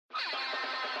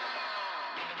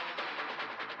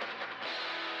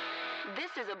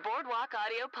is a Boardwalk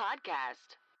Audio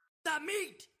podcast. The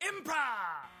Meat Improv!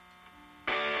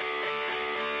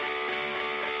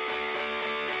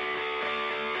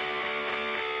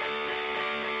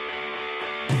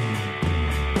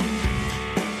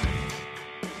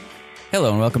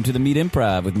 Hello and welcome to The Meat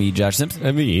Improv with me, Josh Simpson.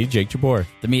 And me, Jake Jabor.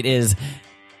 The Meat is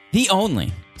the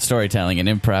only storytelling and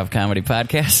improv comedy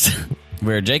podcast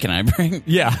where Jake and I bring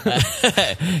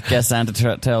guests on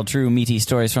to tell true meaty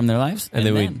stories from their lives.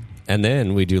 And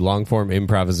then we do long-form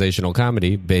improvisational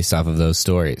comedy based off of those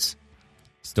stories.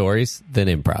 Stories, then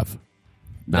improv.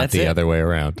 Not the other way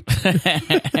around.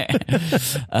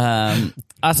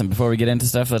 Awesome. Before we get into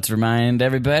stuff, let's remind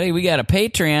everybody we got a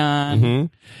Patreon.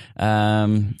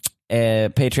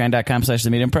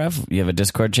 Patreon.com/themeatimprov. You have a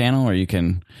Discord channel where you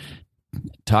can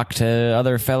talk to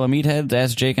other fellow meatheads,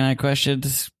 ask Jake and I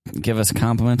questions, give us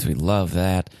compliments. We love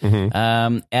that.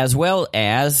 As well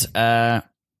as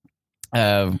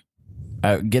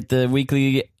get the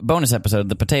weekly bonus episode,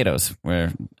 The Potatoes,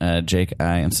 where Jake,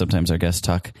 I, and sometimes our guests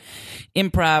talk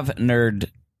improv nerd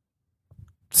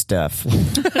stuff.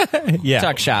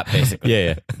 Talk shop, basically.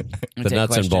 Yeah. The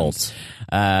nuts and bolts.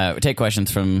 We take questions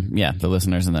from, the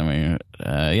listeners, and then we,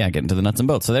 get into the nuts and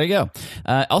bolts. So there you go.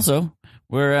 Also,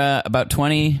 we're about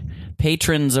 20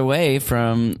 patrons away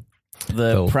from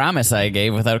the promise I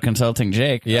gave without consulting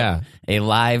Jake. Yeah. A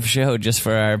live show just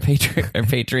for our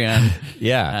Patreon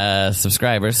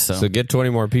subscribers. So get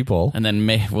 20 more people. And then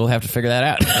we'll have to figure that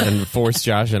out. And force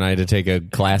Josh and I to take a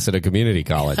class at a community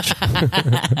college.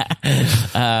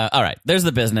 All right. There's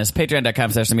the business.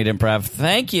 Patreon.com/themeatimprov.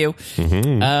 Thank you.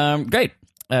 Great.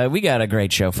 We got a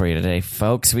great show for you today,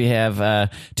 folks. We have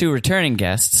 2 returning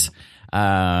guests.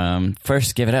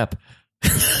 First, give it up.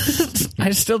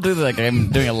 I still do like I'm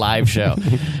doing a live show.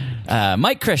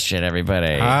 Mike Christian,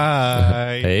 everybody.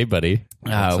 Hi. Hey, buddy.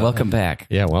 Welcome back.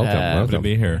 Yeah, welcome. Welcome to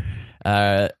be here.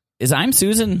 Is I'm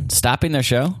Susan stopping their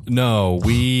show? No,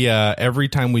 we every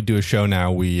time we do a show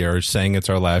now, we are saying it's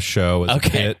our last show as a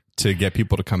bit to get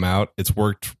people to come out. It's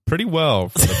worked pretty well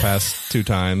for the past 2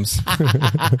 times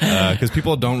because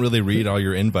people don't really read all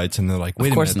your invites and they're like,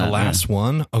 wait a minute, the last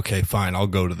one? Okay, fine, I'll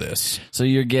go to this. So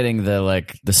you're getting the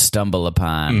stumble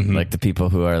upon, like the people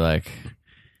who are like,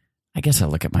 I guess I'll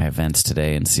look at my events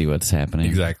today and see what's happening.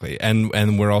 Exactly.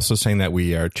 And we're also saying that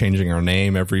we are changing our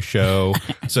name every show.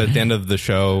 So at the end of the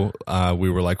show,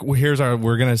 we were like, well,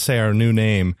 we're going to say our new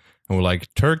name. And we're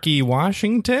like, Turkey,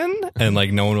 Washington? And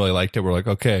no one really liked it. We're like,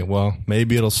 okay, well,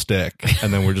 maybe it'll stick.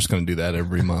 And then we're just going to do that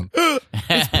every month.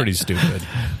 It's pretty stupid.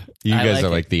 You guys are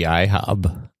like the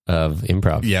IHOB of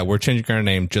improv. Yeah, we're changing our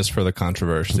name just for the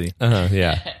controversy.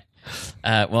 Yeah.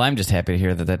 Well, I'm just happy to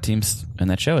hear that team's and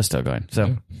that show is still going.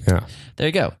 So there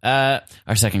you go.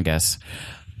 Our second guest.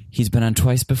 He's been on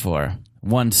twice before.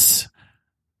 Once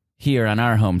here on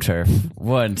our home turf.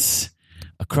 Once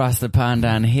across the pond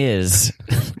on his,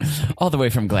 all the way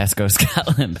from Glasgow,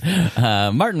 Scotland.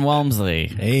 Martin Walmsley.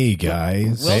 Hey,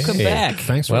 guys. Welcome back.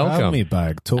 Thanks for having me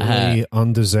back. Totally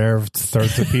undeserved third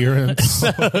appearance.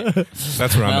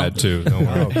 That's where I'm at, too. Don't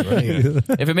worry.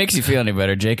 If it makes you feel any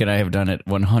better, Jake and I have done it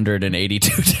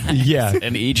 182 times. Yeah.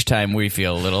 And each time we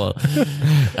feel a little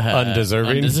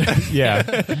undeserving.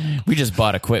 Yeah. We just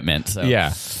bought equipment. So.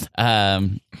 Yeah.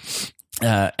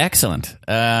 Excellent.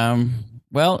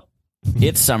 Well,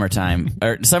 it's summertime.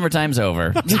 Summertime's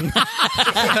over.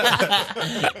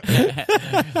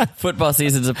 Football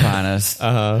season's upon us.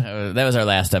 That was our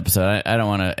last episode. I don't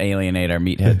want to alienate our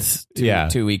meatheads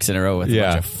 2 weeks in a row with a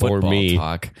bunch of football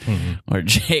talk. Or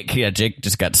Jake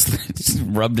just got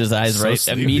rubbed his eyes so right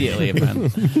immediately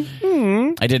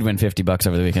upon. I did win $50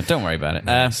 over the weekend. Don't worry about it.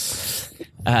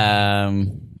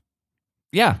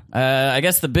 I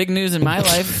guess the big news in my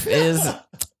life is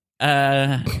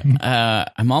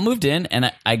I'm all moved in,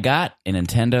 and I got a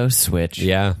Nintendo Switch.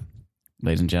 Yeah.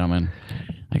 Ladies and gentlemen,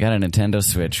 I got a Nintendo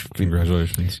Switch.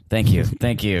 Congratulations. Thank you.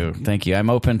 I'm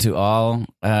open to all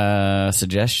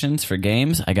suggestions for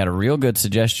games. I got a real good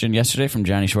suggestion yesterday from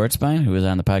Johnny Schwartzbein, who was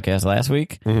on the podcast last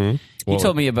week. He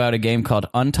told me about a game called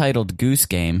Untitled Goose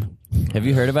Game. Have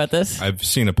you heard about this? I've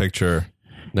seen a picture.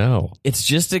 No. It's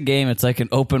just a game. It's like an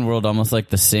open world, almost like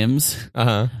The Sims.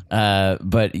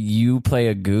 But you play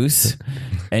a goose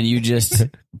and you just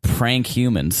prank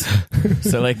humans.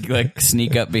 So like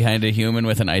sneak up behind a human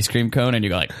with an ice cream cone and you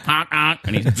go like, honk, honk,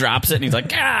 and he drops it and he's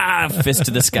like, fist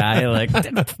to the sky, like,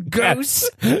 goose.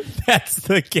 That's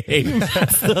the game.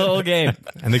 That's the whole game.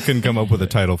 And they couldn't come up with a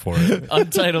title for it.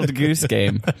 Untitled Goose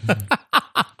Game.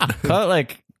 Call it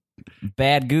like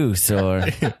Bad Goose or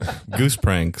Goose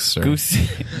Pranks. Or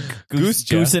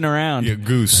goosing around. Yeah,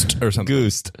 goosed or something.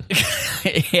 Goosed.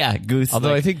 Yeah, goose.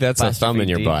 Although I think that's a thumb in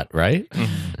your butt, right?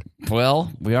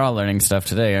 Well, we are all learning stuff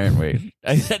today, aren't we?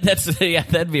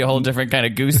 That'd be a whole different kind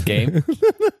of goose game.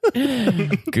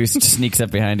 Goose sneaks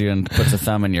up behind you and puts a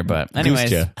thumb in your butt.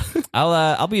 Anyways,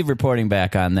 I'll be reporting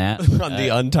back on that on the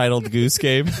Untitled Goose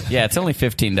Game. Yeah, it's only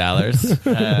 $15.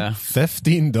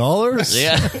 $15?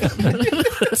 Yeah,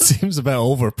 Seems a bit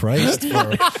overpriced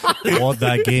for what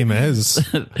that game is.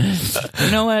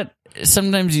 You know what?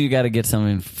 Sometimes you got to get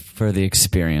something for the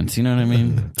experience. You know what I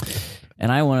mean?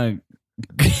 And I want to.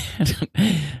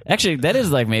 Actually, that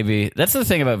is like that's the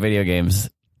thing about video games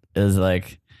is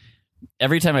like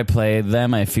every time I play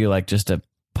them, I feel like just a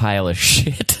pile of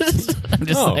shit. I'm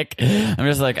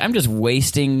just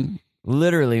wasting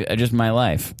literally just my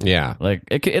life. Yeah, like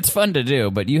it's fun to do,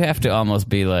 but you have to almost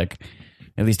be like,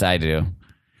 at least I do.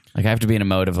 Like I have to be in a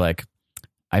mode of like,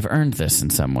 I've earned this in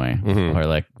some way, or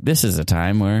like this is a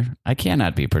time where I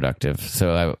cannot be productive.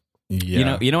 So you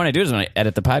know what I do is when I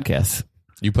edit the podcast.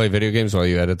 You play video games while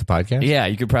you edit the podcast? Yeah,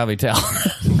 you could probably tell.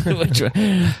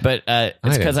 But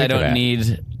it's because I don't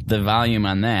need the volume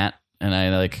on that, and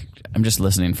I'm just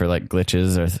listening for like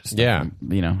glitches or stuff,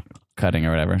 cutting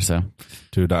or whatever. So,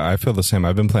 dude, I feel the same.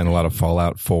 I've been playing a lot of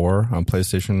Fallout 4 on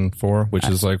PlayStation 4, which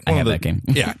is like I have that game.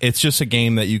 Yeah, it's just a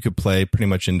game that you could play pretty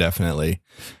much indefinitely.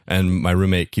 And my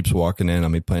roommate keeps walking in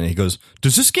on me playing it. He goes,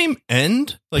 "Does this game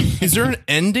end? Like, is there an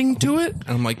ending to it?" And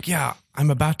I'm like, "Yeah,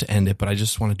 I'm about to end it, but I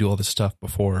just want to do all this stuff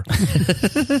before."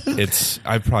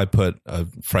 I've probably put a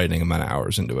frightening amount of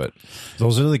hours into it.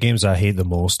 Those are the games I hate the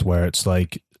most, where it's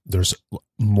like there's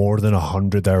more than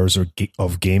 100 hours of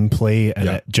gameplay, and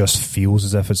it just feels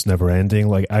as if it's never ending.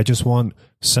 Like I just want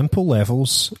simple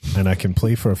levels, and I can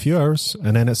play for a few hours,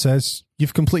 and then it says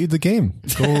you've completed the game.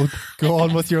 Go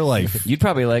on with your life. You'd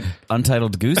probably like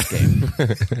Untitled Goose Game.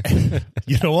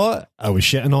 You know what? I was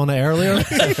shitting on it earlier.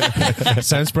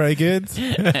 Sounds pretty good.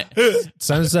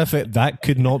 Sounds as if that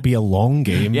could not be a long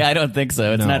game. Yeah, I don't think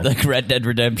so. It's not like Red Dead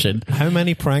Redemption. How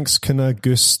many pranks can a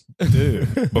goose do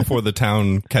before the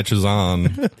town catches on?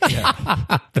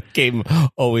 The game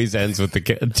always ends with the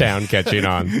town catching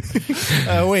on.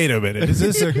 Wait a minute. Is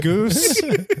this a goose?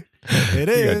 It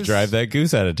is. You gotta drive that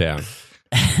goose out of town.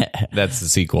 That's the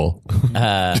sequel.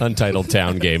 Untitled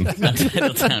Town Game.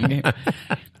 Untitled Town Game.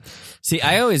 See,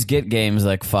 I always get games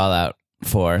like Fallout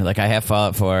 4. Like I have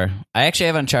Fallout 4. I actually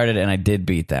have Uncharted, and I did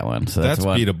beat that one. So that's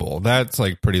beatable. That's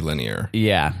like pretty linear.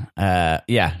 Yeah.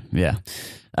 Yeah.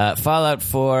 Fallout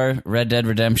 4, Red Dead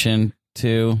Redemption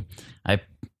 2.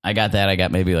 I got that. I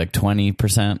got maybe like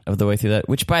 20% of the way through that,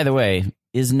 which, by the way,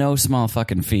 is no small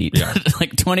fucking feat. Yeah.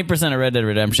 Like 20% of Red Dead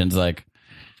Redemption is like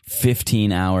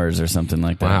 15 hours or something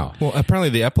like that. Wow. Well, apparently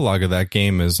the epilogue of that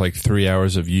game is like 3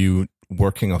 hours of you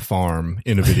working a farm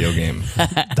in a video game.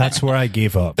 That's where I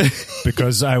gave up,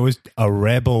 because I was a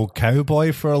rebel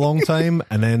cowboy for a long time,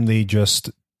 and then they just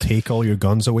take all your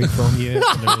guns away from you,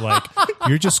 and they're like,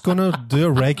 you're just gonna do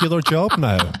a regular job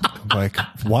now. I'm like,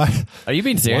 why? Are you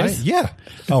being serious? Why? Yeah.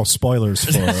 Oh, spoilers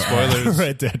for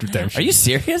Red Dead Redemption. Are you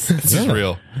serious? This is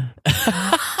real.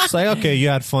 It's like, okay, you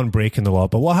had fun breaking the law,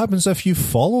 but what happens if you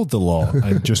followed the law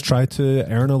and just tried to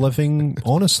earn a living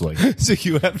honestly? So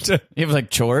you have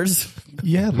like chores?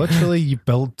 Yeah, literally, you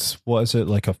built, what is it,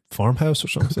 like a farmhouse or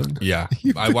something? Yeah,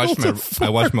 I watched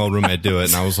my old roommate do it,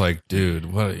 and I was like,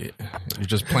 dude, what? You're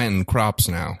just planting crops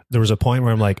now. There was a point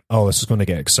where I'm like, oh, this is going to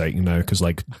get exciting now, because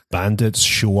like bandits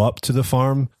show up to the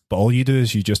farm, but all you do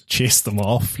is you just chase them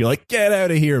off. You're like, get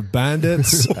out of here,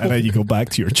 bandits, and then you go back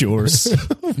to your chores.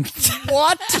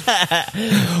 What?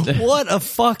 What a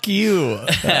fuck you.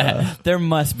 There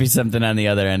must be something on the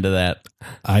other end of that.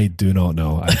 I do not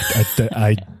know.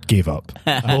 I gave up.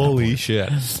 Holy shit.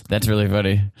 That's really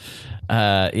funny.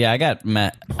 Yeah, I got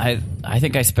met. I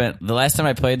think I spent, the last time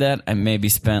I played that, I maybe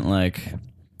spent like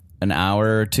an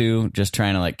hour or two just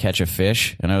trying to like catch a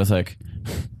fish. And I was like,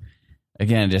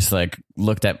 again, just like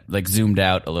looked at, like zoomed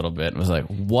out a little bit and was like,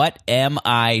 what am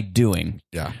I doing?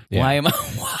 Yeah. Why am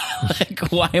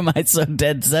I so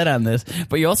dead set on this?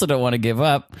 But you also don't want to give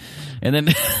up. And then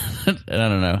I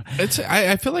don't know.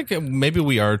 I feel like maybe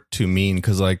we are too mean,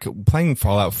 because like playing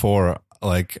Fallout 4,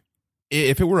 like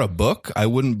if it were a book, I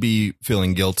wouldn't be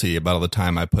feeling guilty about all the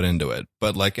time I put into it.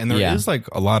 But like, and there is like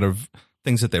a lot of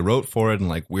things that they wrote for it, and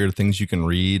like weird things you can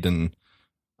read, and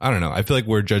I don't know. I feel like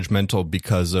we're judgmental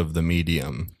because of the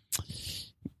medium.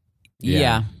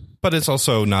 Yeah. But it's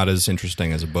also not as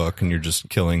interesting as a book, and you're just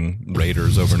killing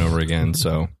raiders over and over again.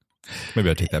 So maybe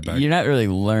I take that back. You're not really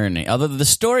learning. Although the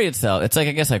story itself, it's like,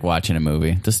 I guess like watching a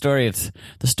movie. The story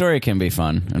can be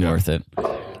fun and worth it.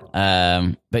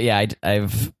 But yeah,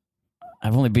 I've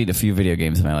only beat a few video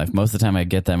games in my life. Most of the time I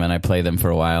get them and I play them for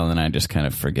a while, and then I just kind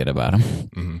of forget about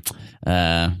them.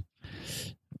 Mm-hmm.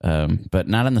 but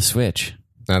not on the Switch.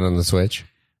 Not on the Switch?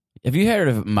 Have you heard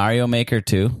of Mario Maker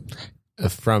 2?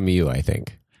 From you, I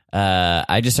think.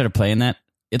 I just started playing that.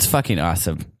 It's fucking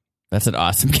awesome. That's an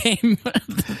awesome game.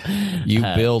 You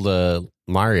build a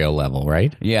Mario level,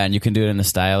 right? Yeah, and you can do it in the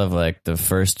style of like the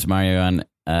first Mario on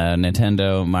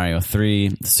Nintendo, Mario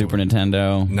 3, Super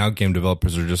Nintendo. Now game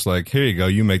developers are just like, here you go,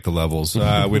 you make the levels.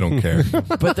 We don't care.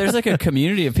 But there's like a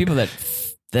community of people that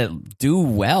do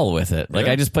well with it. Like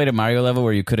I just played a Mario level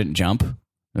where you couldn't jump.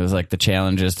 It was like the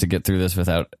challenge is to get through this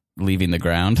without leaving the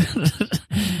ground.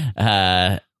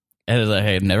 And it was like,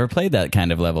 hey, I've never played that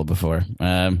kind of level before.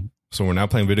 So we're now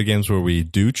playing video games where we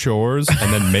do chores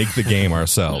and then make the game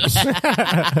ourselves.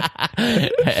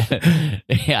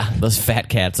 Yeah, those fat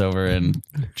cats over in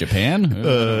Japan. At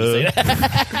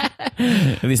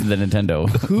least in the Nintendo.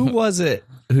 Who was it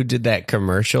who did that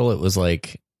commercial? It was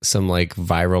like some like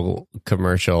viral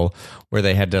commercial where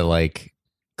they had to like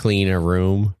clean a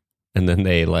room and then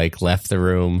they like left the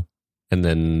room and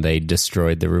then they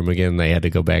destroyed the room again. They had to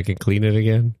go back and clean it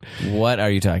again. What are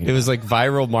you talking about? It was like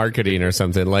viral marketing or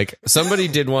something. Like somebody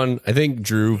did one, I think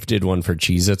Drew did one for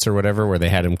Cheez-Its or whatever, where they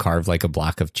had him carve like a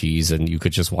block of cheese and you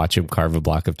could just watch him carve a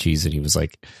block of cheese and he was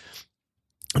like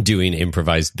doing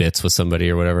improvised bits with somebody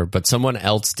or whatever. But someone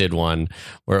else did one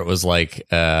where it was like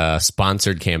a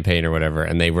sponsored campaign or whatever,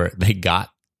 and they got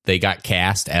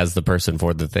cast as the person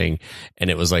for the thing, and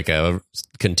it was like a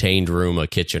contained room, a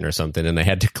kitchen or something, and they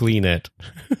had to clean it.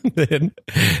 Then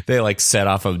they like set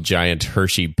off a giant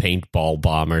Hershey paintball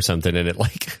bomb or something, and it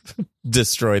like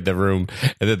destroyed the room,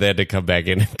 and then they had to come back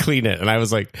in and clean it. And I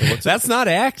was like, that's not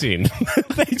acting.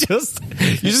 You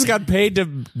just got paid to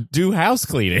do house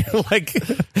cleaning. Like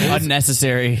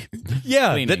unnecessary.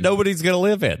 Yeah, cleaning. that nobody's gonna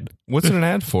live in. What's it an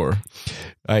ad for?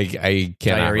 I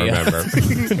cannot remember.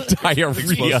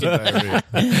 Diarrhea.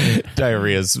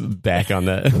 Diarrhea's back on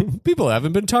that. People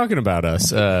haven't been talking about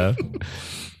us.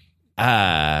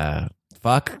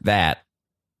 Fuck that.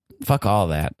 Fuck all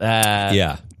that.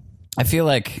 Yeah. I feel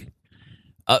like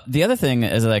the other thing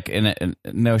is like, in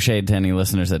no shade to any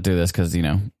listeners that do this, because, you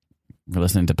know, we're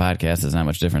listening to podcasts, there's not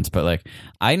much difference. But like,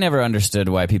 I never understood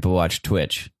why people watch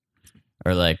Twitch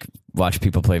or like watch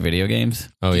people play video games.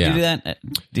 Oh, yeah. Do you do that?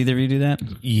 Do either of you do that?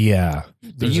 Yeah.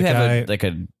 You have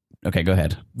okay, go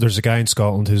ahead. There's a guy in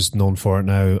Scotland who's known for it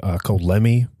now called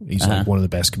Lemmy. He's like one of the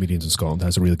best comedians in Scotland.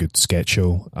 Has a really good sketch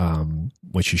show,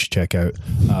 which you should check out.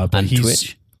 But on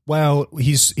Twitch? Well,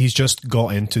 he's just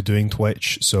got into doing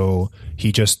Twitch, so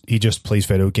he just plays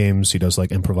video games. He does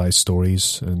like improvised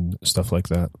stories and stuff like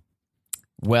that.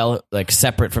 Well, like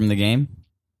separate from the game?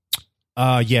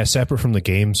 Yeah, separate from the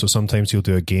game. So sometimes he'll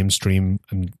do a game stream,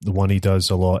 and the one he does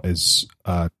a lot is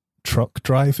truck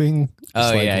driving.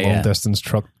 It's long distance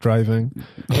truck driving.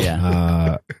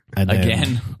 Yeah. And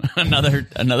again, another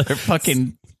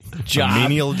fucking job. A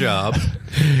menial job.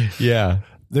 Yeah.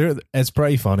 It's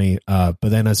pretty funny, but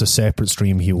then as a separate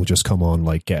stream, he will just come on,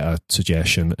 like get a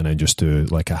suggestion, and then just do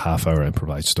like a half-hour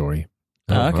improvised story.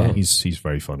 Oh, okay. He's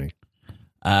very funny.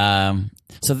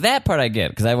 So that part I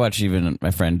get, because I watch even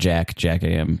my friend Jack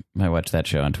AM. I watch that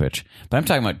show on Twitch, but I'm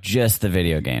talking about just the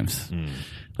video games.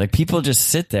 Like people just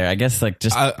sit there. I guess like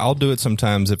just I'll do it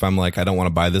sometimes if I'm like, I don't want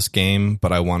to buy this game,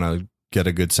 but I want to get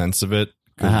a good sense of it.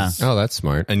 Oh, that's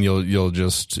smart. And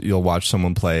you'll watch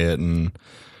someone play it, and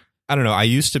I don't know. I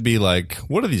used to be like,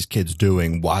 what are these kids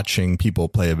doing watching people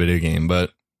play a video game?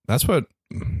 But that's what,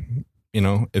 you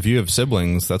know, if you have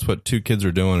siblings, that's what two kids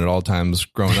are doing at all times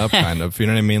growing up, kind of. You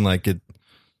know what I mean? Like it.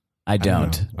 I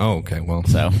don't. Oh, okay. Well,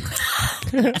 so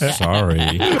sorry.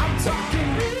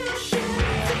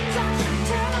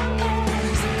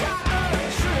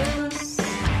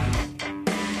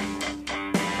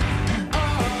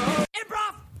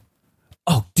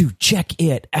 Oh, dude, check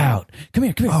it out! Come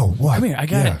here. Oh, what? Come here. I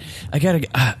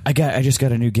just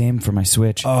got a new game for my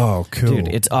Switch. Oh, cool, dude!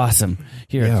 It's awesome.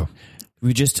 Here, yeah.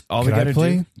 we gotta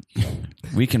play? do.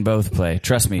 We can both play.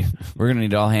 Trust me, we're gonna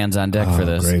need all hands on deck for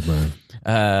this. Great, man.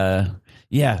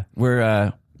 Yeah,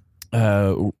 we're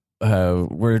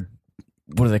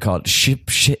what do they call it?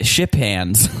 Ship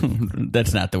hands.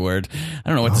 That's not the word. I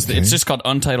don't know what it's just called.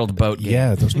 Untitled Boat Game.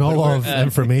 Yeah, there's not a lot of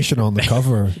information on the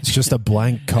cover. It's just a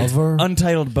blank cover.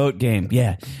 Untitled Boat Game.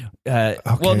 Yeah. Okay.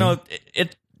 Well, no,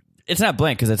 it's not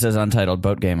blank because it says Untitled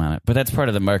Boat Game on it. But that's part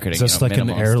of the marketing. Is this like an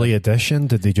early edition?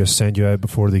 Did they just send you out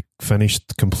before they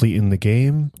finished completing the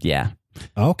game? Yeah.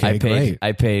 Okay, great.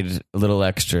 I paid a little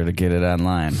extra to get it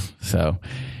online. So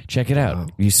check it out. Wow.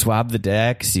 You swab the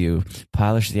decks, you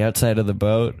polish the outside of the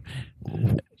boat.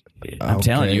 I'm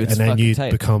telling you, it's and then you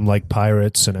tight. Become like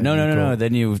pirates. And no.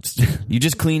 Then you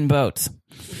just clean boats.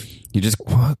 You just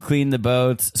clean the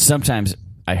boats. Sometimes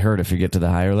I heard if you get to the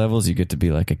higher levels, you get to be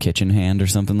like a kitchen hand or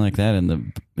something like that in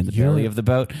the belly of the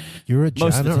boat. You're a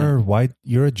Most of the janitor. time. Why?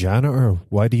 You're a janitor.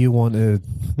 Why do you want to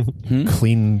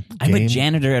clean? I'm a game?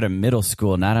 janitor at a middle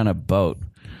school, not on a boat.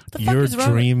 What the fuck Your is wrong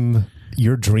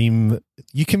with- dream.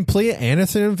 You can play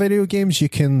anything in video games. You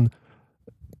can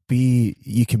be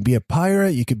a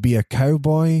pirate. You could be a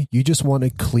cowboy. You just want to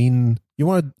clean. You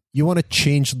want to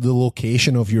change the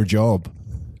location of your job.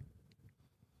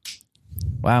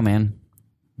 Wow, man.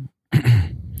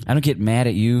 I don't get mad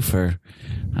at you for,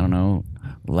 I don't know,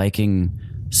 liking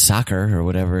soccer or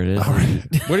whatever it is.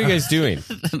 What are you guys doing?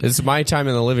 It's my time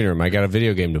in the living room. I got a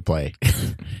video game to play.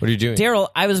 What are you doing? Daryl,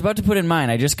 I was about to put in mine.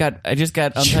 I just got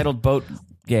Untitled Boat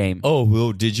Game. Oh,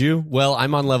 well, did you? Well,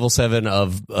 I'm on level 7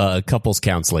 of couples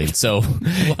counseling, so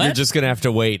you're just going to have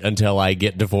to wait until I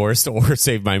get divorced or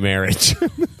save my marriage.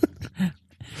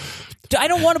 I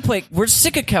don't want to play. We're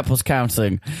sick of couples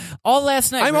counseling. All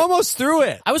last night. I'm almost through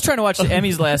it. I was trying to watch the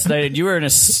Emmys last night, and you were in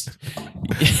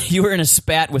a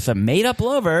spat with a made-up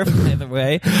lover. By the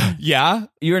way, Yeah.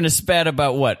 you were in a spat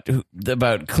about what?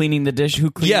 About cleaning the dish.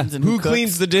 Who cleans? Yeah. And Who cooks?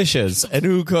 cleans the dishes and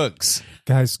who cooks?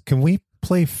 Guys, can we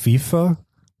play FIFA?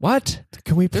 What?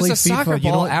 Can we There's play a FIFA? soccer You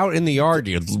know ball what? out in the yard,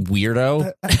 you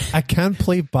weirdo. I can't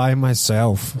play by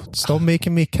myself. Stop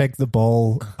making me kick the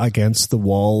ball against the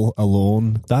wall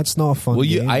alone. That's not a fun Well,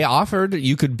 game. I offered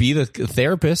you could be the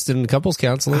therapist in couples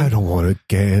counseling. I don't want to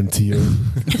get into your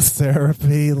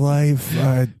therapy life.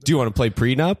 Do you want to play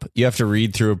prenup? You have to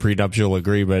read through a prenuptial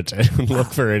agreement and look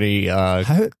for any.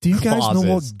 How, do you guys know clauses.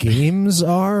 what games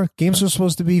are? Games are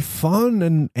supposed to be fun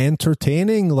and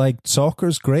entertaining. Like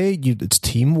soccer's great. It's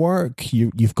teamwork.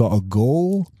 You've got a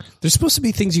goal. There's supposed to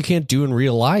be things you can't do in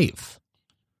real life.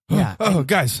 Yeah. Oh,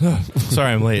 guys,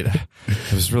 sorry I'm late.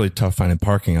 It was really tough finding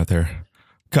parking out there.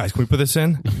 Guys, can we put this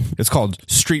in? It's called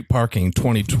Street Parking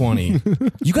 2020.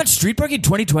 You got Street Parking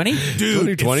 2020?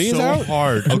 Dude, 2020 it's is so out?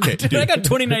 hard. Okay, Dude, I dude, got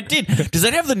 2019. Does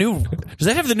that have the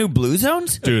new blue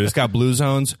zones? dude, it's got blue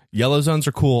zones. Yellow zones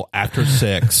are cool after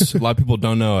 6. A lot of people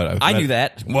don't know it. I knew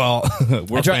that. Well,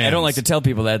 we're I don't fans. like to tell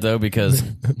people that though, because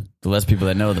the less people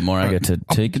that know, the more I get to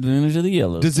take advantage of the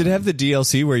yellows. Does it have the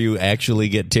DLC where you actually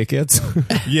get tickets?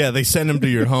 Yeah, they send them to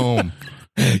your home.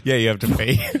 Yeah, you have to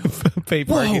pay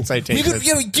parking citations.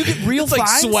 You get real It's like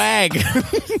fines? swag.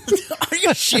 Are you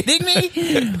shitting me?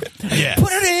 Yeah. Put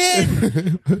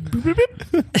it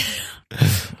in.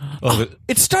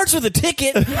 It starts with a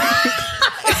ticket.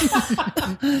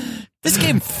 This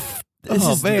game.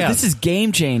 This is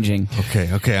game changing.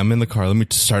 Okay, I'm in the car. Let me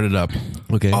start it up.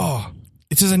 Okay. Oh,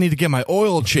 it says I need to get my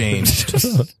oil changed.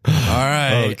 All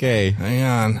right. Okay. Hang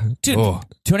on. Dude, Oh.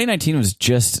 2019 was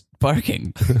just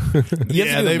parking. You have to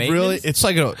Yeah, do they maintenance? really, it's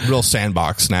like a real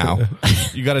sandbox now.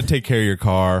 You got to take care of your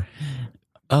car.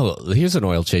 Oh, here's an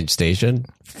oil change station.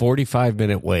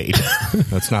 45-minute wait.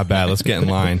 That's not bad. Let's get in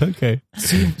line. Okay.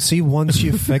 See, once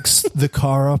you fix the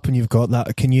car up and you've got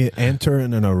that, can you enter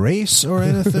in a race or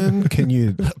anything? Can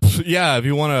you? Yeah, if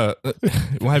you want to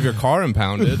have your car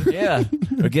impounded. Yeah,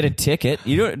 or get a ticket.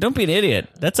 You don't be an idiot.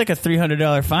 That's like a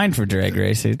 $300 fine for drag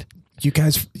racing. You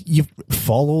guys, you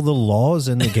follow the laws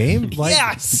in the game? Like,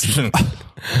 Yes,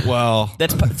 Well,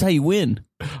 that's how you win.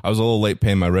 I was a little late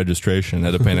paying my registration.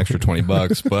 I had to pay an extra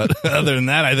 $20, but other than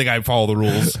that, I think I follow the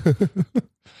rules.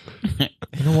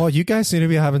 You know what? You guys seem to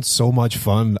be having so much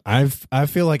fun. I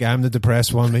feel like I'm the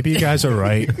depressed one. Maybe you guys are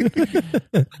right.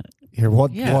 Here,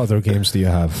 what other games do you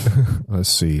have? Let's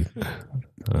see.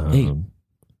 Hey.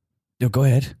 Yo, go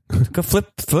ahead. Go flip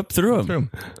through them.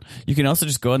 You can also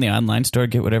just go in the online store,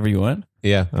 get whatever you want.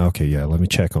 Yeah. Okay, yeah. Let me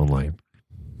check online.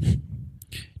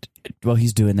 While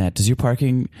he's doing that, does your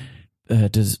parking,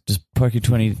 does Parking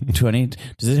 2020,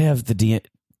 does it have the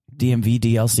DMV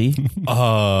DLC?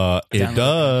 It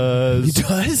does. It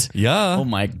does? Yeah. Oh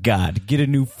my God. Get a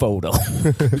new photo.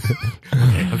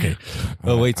 Okay.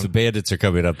 Oh, wait, the bandits are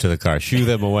coming up to the car. Shoo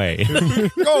them away.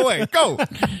 Go away. Go.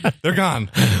 They're gone.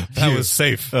 That was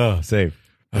safe. Oh, safe.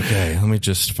 Okay, let me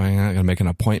just find out. I gotta make an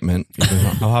appointment.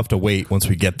 I'll have to wait once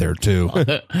we get there too. Oh,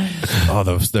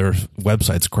 their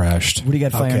website's crashed. What do you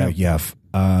got fired Okay, up?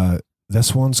 yeah.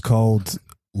 This one's called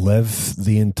 "Live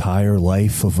the Entire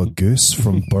Life of a Goose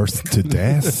from Birth to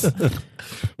Death."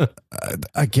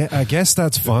 I guess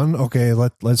that's fun. Okay,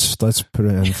 let's put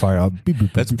it in fire up. Beep, boop,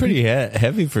 boop, That's boop, pretty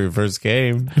heavy for your first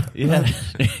game. Yeah.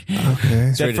 beep.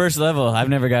 Okay. That first level, I've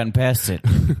never gotten past it.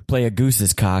 Play a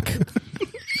goose's cock.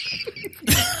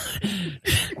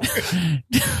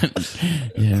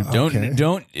 Yeah,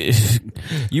 don't.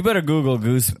 You better Google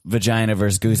goose vagina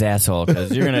versus goose asshole,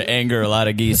 because you're gonna anger a lot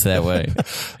of geese that way.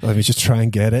 Let me just try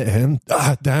and get it in.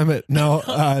 Ah, damn it! No.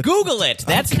 Google it.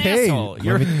 That's Okay. an asshole.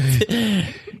 You're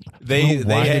You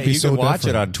can watch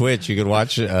it on Twitch. You can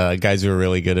watch guys who are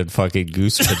really good at fucking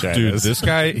goose vaginas. Dude, this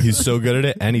guy, he's so good at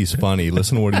it, and he's funny.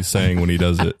 Listen to what he's saying when he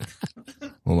does it.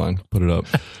 Hold on, put it up.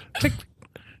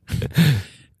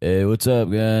 Hey, what's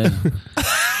up, guys?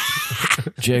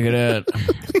 Check it out.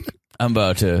 I'm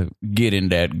about to get in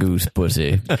that goose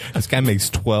pussy. This guy makes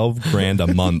 $12,000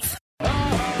 a month.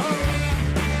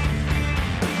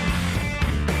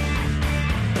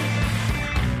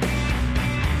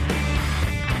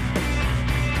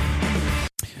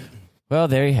 Well,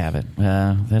 there you have it.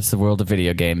 That's the world of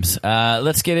video games.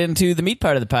 Let's get into the meat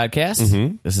part of the podcast.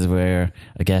 Mm-hmm. This is where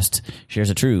a guest shares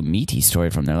a true meaty story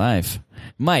from their life.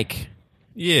 Mike,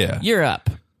 yeah, you're up.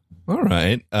 All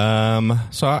right.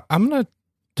 So I'm going to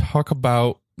talk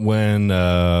about when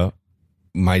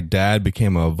my dad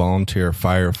became a volunteer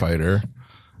firefighter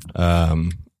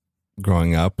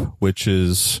growing up, which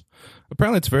is...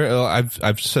 Apparently, it's very.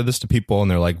 I've said this to people, and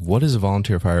they're like, "What is a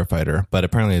volunteer firefighter?" But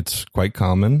apparently, it's quite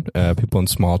common. People in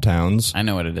small towns. I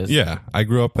know what it is. Yeah, I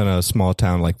grew up in a small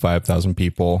town, like 5,000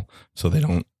 people, so they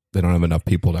don't have enough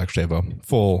people to actually have a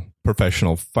full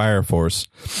professional fire force.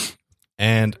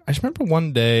 And I just remember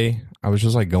one day I was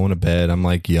just like going to bed. I'm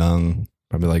like young,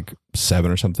 probably like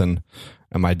 7 or something,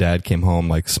 and my dad came home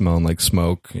like smelling like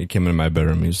smoke. He came into my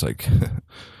bedroom. He was like,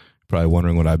 probably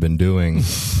wondering what I've been doing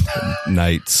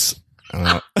nights.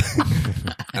 And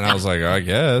I was like, I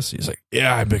guess. He's like,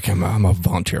 yeah, I'm a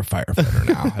volunteer firefighter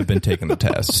now. I've been taking the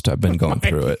test. I've been going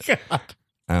through it. And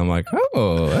I'm like,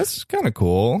 oh, that's kind of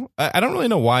cool. I don't really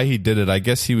know why he did it. I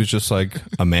guess he was just like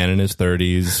a man in his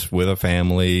 30s with a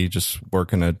family, just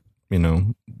working a,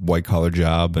 white collar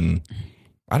job. And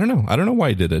I don't know why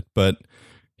he did it, but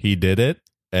he did it.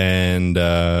 And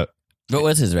what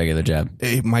was his regular job?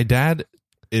 My dad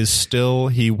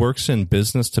he works in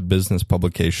business to business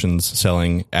publications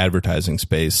selling advertising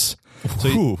space.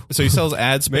 So he sells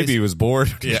ad space. Maybe he was bored.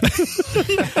 Yeah.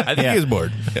 I think he was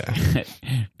bored. Yeah.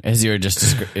 As you were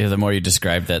just the more you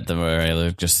described that, the more I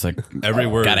look just like every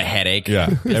word got a headache. Yeah.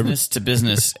 Business to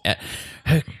business.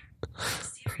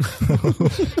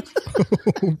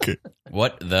 Okay.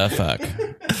 What the fuck?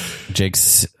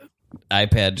 Jake's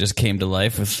iPad just came to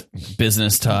life with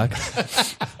business talk.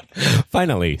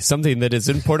 Finally, something that is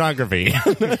in pornography.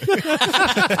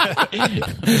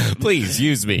 Please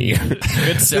use me.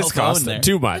 Good cell This costs phone there.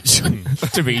 too much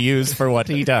to be used for what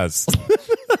he does.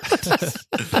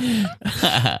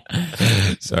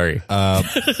 Sorry.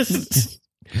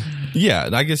 Yeah,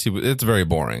 I guess it's very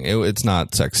boring. It's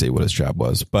not sexy what his job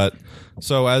was. But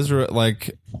so as a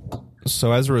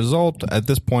result, at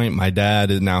this point, my dad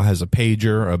now has a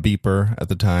pager, a beeper at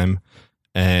the time.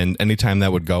 And anytime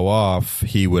that would go off,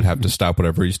 he would have to stop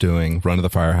whatever he's doing, run to the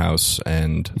firehouse,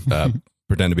 and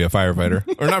pretend to be a firefighter.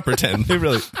 Or not pretend. They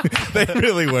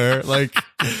really were. Like,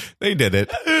 they did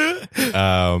it.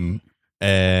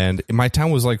 And my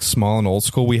town was like small and old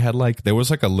school. We had there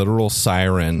was like a literal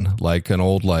siren, like an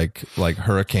old like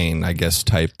hurricane, I guess,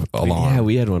 type alarm. Yeah,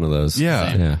 we had one of those.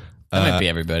 Yeah. That might be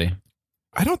everybody.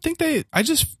 I don't think I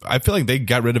feel like they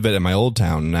got rid of it in my old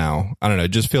town now. I don't know.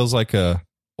 It just feels like a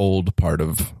old part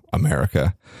of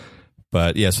America.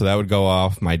 But yeah, so that would go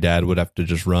off. My dad would have to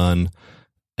just run.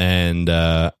 And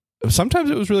sometimes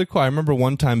it was really cool. I remember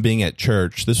one time being at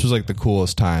church. This was like the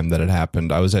coolest time that had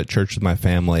happened. I was at church with my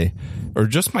family, or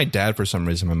just my dad for some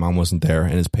reason. My mom wasn't there,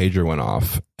 and his pager went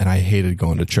off. And I hated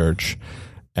going to church.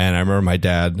 And I remember my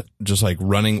dad just like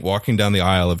walking down the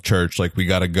aisle of church, like, we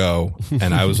got to go.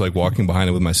 And I was like walking behind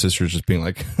it with my sisters, just being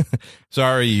like,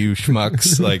 sorry, you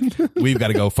schmucks. Like, we've got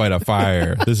to go fight a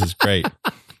fire. This is great.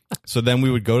 So then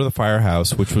we would go to the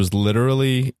firehouse, which was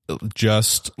literally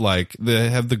just like they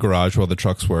have the garage where the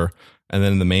trucks were. And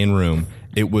then in the main room,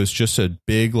 it was just a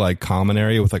big like common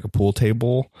area with like a pool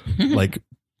table, like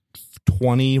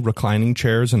 20 reclining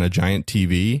chairs and a giant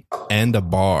TV and a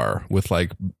bar with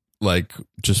like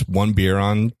just one beer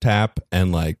on tap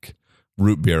and like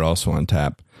root beer also on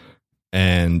tap.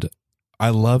 And I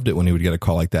loved it when he would get a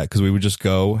call like that, because we would just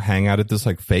go hang out at this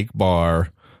like fake bar,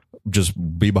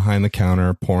 just be behind the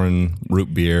counter pouring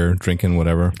root beer, drinking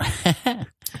whatever.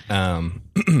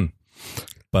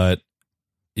 But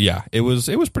yeah, it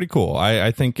was pretty cool. I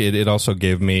think it also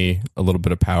gave me a little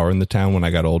bit of power in the town when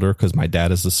I got older, because my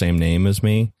dad is the same name as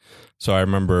me. So I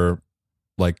remember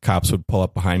like cops would pull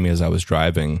up behind me as I was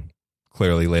driving,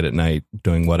 clearly late at night,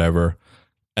 doing whatever.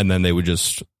 And then they would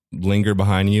just linger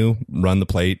behind you, run the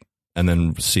plate, and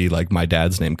then see like my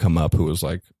dad's name come up, who was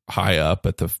like high up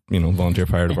at the, volunteer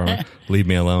fire department. Leave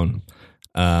me alone.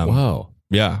 Wow.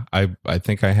 Yeah. I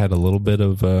think I had a little bit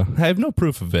of, I have no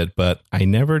proof of it, but I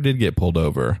never did get pulled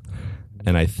over.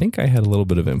 And I think I had a little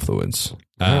bit of influence.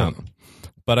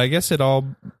 But I guess it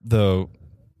all the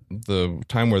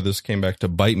time where this came back to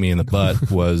bite me in the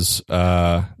butt was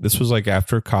this was like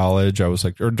after college. I was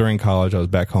like, or during college, I was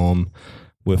back home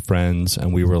with friends,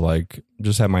 and we were like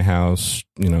just at my house,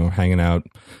 hanging out,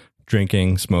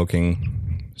 drinking,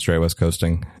 smoking, straight West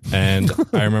Coasting. And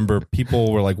I remember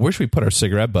people were like, where should we put our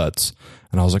cigarette butts?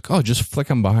 And I was like, oh, just flick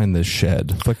them behind this shed.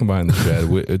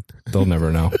 They'll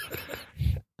never know.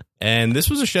 And this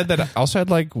was a shed that also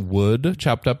had like wood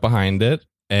chopped up behind it.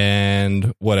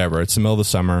 And whatever, it's the middle of the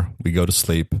summer. We go to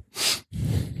sleep.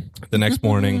 The next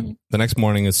morning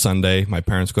is Sunday. My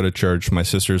parents go to church. My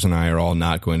sisters and I are all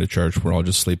not going to church. We're all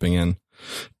just sleeping in.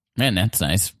 Man, that's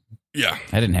nice. Yeah.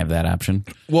 I didn't have that option.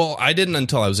 Well, I didn't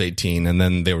until I was 18. And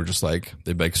then they were just like,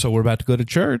 so we're about to go to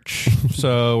church.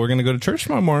 So we're going to go to church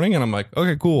tomorrow morning. And I'm like,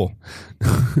 okay, cool.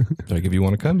 Like, if you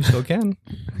want to come, you still can.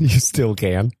 You still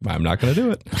can. I'm not going to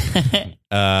do it.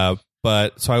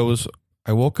 But so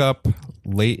I woke up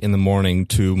late in the morning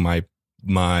to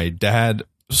my dad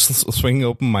swinging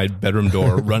open my bedroom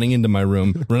door, running into my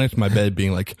room, running up to my bed,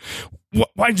 being like,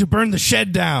 "Why'd you burn the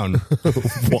shed down?"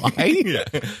 Why? Yeah.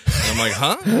 And I'm like,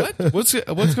 "Huh? What?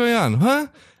 What's going on? Huh?"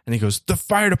 And he goes, "The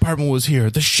fire department was here.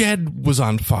 The shed was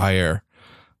on fire."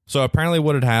 So apparently,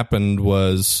 what had happened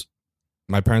was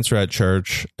my parents were at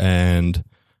church, and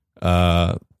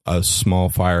a small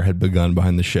fire had begun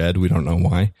behind the shed. We don't know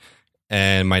why.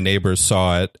 And my neighbors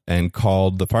saw it and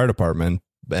called the fire department.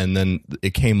 And then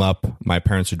it came up my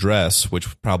parents' address,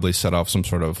 which probably set off some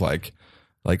sort of like,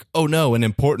 oh no, an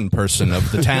important person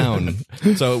of the town.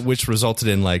 So, which resulted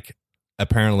in like,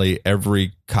 apparently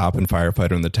every cop and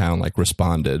firefighter in the town like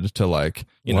responded to like,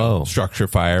 structure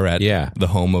fire at the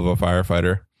home of a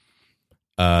firefighter.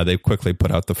 They quickly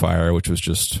put out the fire, which was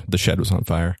just the shed was on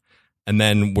fire. And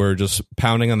then we're just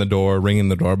pounding on the door, ringing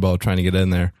the doorbell, trying to get in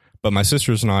there. But my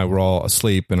sisters and I were all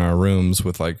asleep in our rooms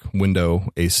with like window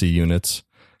AC units.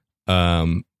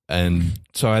 And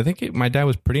so I think my dad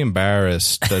was pretty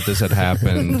embarrassed that this had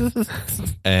happened.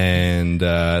 And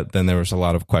then there was a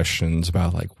lot of questions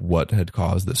about like what had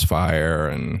caused this fire.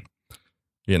 And,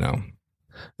 It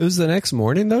was the next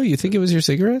morning, though? You think it was your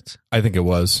cigarettes? I think it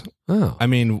was. Oh. I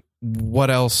mean, what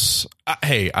else?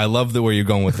 Hey, I love where you're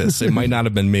going with this. It might not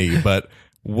have been me, but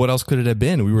what else could it have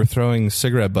been? We were throwing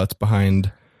cigarette butts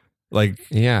behind... Like,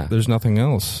 there's nothing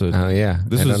else. Oh, yeah. I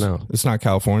don't know. It's not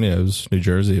California. It was New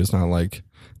Jersey. It's not like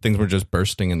things were just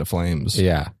bursting into flames.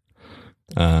 Yeah.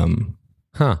 Arson.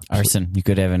 You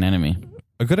could have an enemy.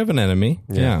 I could have an enemy.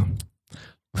 Yeah.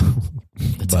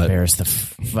 Let's embarrass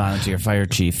the volunteer fire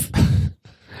chief.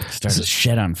 Start a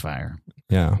shed on fire.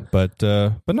 Yeah. But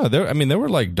no, there were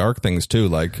like dark things too.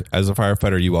 Like as a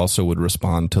firefighter, you also would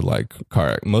respond to like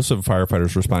most of the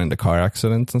firefighters responding to car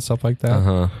accidents and stuff like that.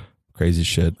 Uh-huh. Crazy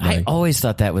shit. I always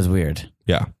thought that was weird.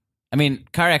 Yeah. I mean,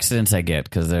 car accidents I get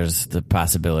because there's the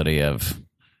possibility of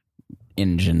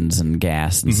engines and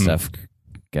gas and stuff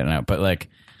getting out. But like,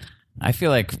 I feel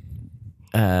like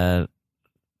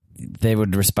they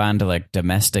would respond to like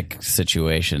domestic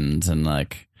situations and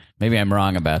like, maybe I'm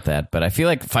wrong about that, but I feel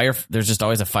like there's just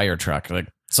always a fire truck. Like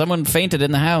someone fainted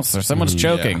in the house or someone's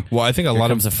choking. Yeah. Well, I think a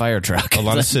lot of a fire truck. A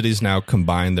lot of cities now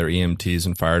combine their EMTs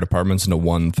and fire departments into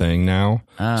one thing now.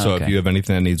 So if you have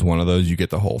anything that needs one of those, you get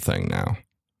the whole thing now.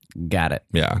 Got it.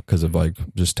 Yeah, because of like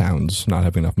just towns not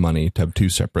having enough money to have two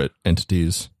separate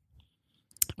entities.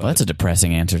 Well, that's a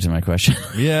depressing answer to my question.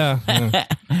 Yeah.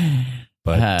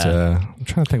 But I'm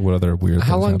trying to think what other weird.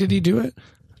 How long did he do it?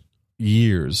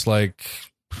 Years, like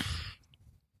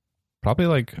probably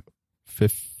like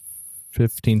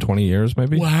 15, 20 years,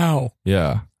 maybe. Wow.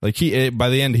 Yeah. Like by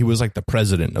the end, he was like the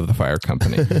president of the fire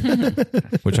company,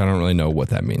 which I don't really know what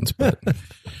that means. But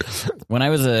when I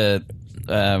was in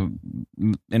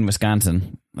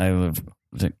Wisconsin, I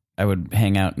would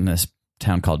hang out in this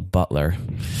town called Butler,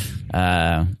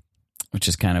 which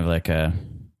is kind of like it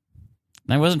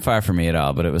wasn't far from me at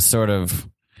all, but it was sort of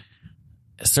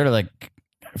like,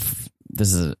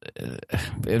 this is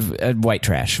white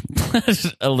trash.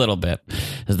 A little bit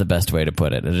is the best way to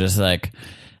put it. It's just like,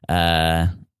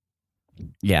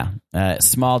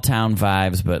 small town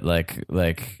vibes, but like,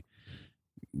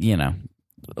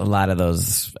 a lot of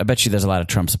those. I bet you there's a lot of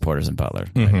Trump supporters in Butler.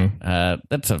 Mm-hmm.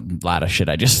 That's a lot of shit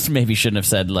I just maybe shouldn't have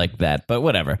said like that, but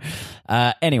whatever.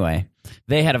 Anyway,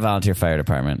 they had a volunteer fire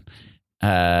department,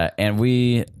 and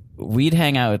we'd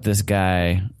hang out with this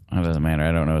guy. It doesn't matter.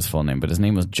 I don't know his full name, but his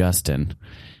name was Justin.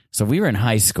 So we were in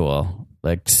high school,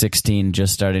 like 16,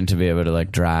 just starting to be able to like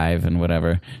drive and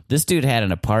whatever. This dude had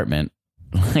an apartment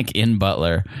like in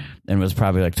Butler and was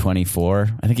probably like 24.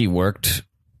 I think he worked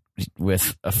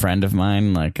with a friend of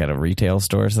mine, like at a retail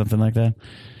store or something like that.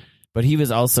 but he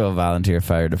was also a volunteer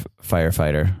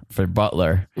firefighter for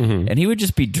Butler, and he would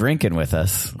just be drinking with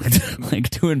us, like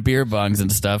doing beer bongs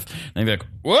and stuff. And I'd be like,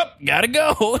 "Whoop, gotta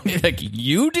go." And he'd be like,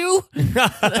 "You do?"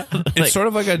 It's sort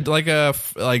of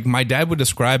like my dad would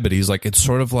describe it. He's like, it's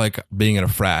sort of like being in a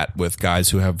frat with guys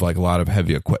who have like a lot of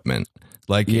heavy equipment.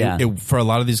 Like for a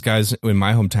lot of these guys in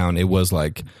my hometown, it was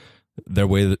like their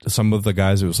way that some of the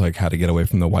guys, it was like how to get away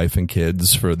from the wife and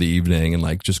kids for the evening and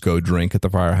like just go drink at the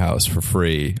firehouse for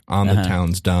free on the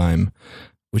town's dime,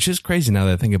 which is crazy now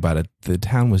that I think about it. The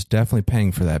town was definitely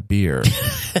paying for that beer.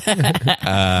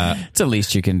 It's the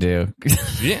least you can do.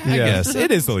 Yeah, I guess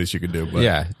it is the least you can do. But.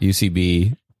 Yeah,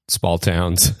 UCB, small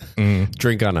towns,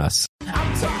 drink on us.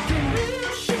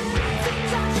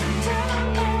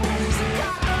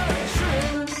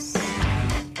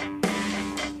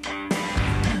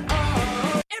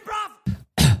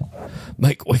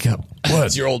 Mike, wake up. What?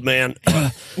 It's your old man.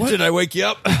 What? Did I wake you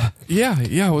up?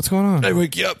 Yeah. What's going on? I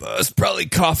wake you up. I was probably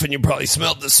coughing. You probably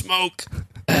smelled the smoke.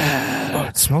 Oh,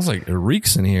 it smells like it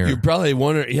reeks in here. You're probably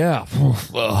wondering,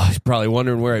 Well, you're probably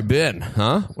wondering where I've been,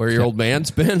 huh? Where your old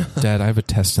man's been? Dad, I have a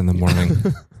test in the morning.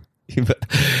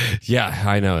 Yeah,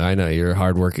 I know. You're a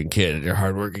hardworking kid. You're a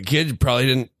hardworking kid. You probably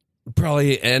didn't.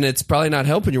 And it's probably not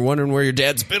helping. You're wondering where your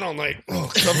dad's been all night.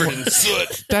 Covered in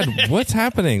soot. Dad, what's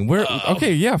happening? Where?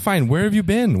 Okay, yeah, fine. Where have you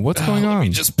been? What's going on? Let me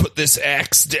just put this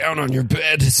axe down on your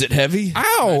bed. Is it heavy?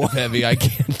 Ow! Kind of heavy. I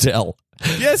can't tell.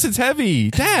 Yes, it's heavy.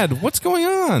 Dad, what's going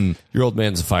on? Your old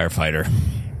man's a firefighter.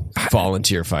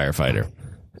 Volunteer firefighter.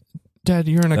 Dad,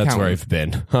 you're an accountant. That's where I've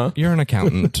been. Huh? You're an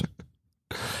accountant.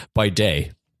 By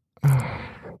day.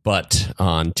 But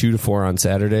on 2 to 4 on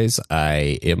Saturdays,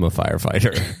 I am a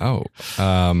firefighter. Oh.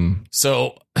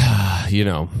 So, I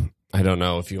don't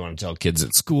know if you want to tell kids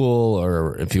at school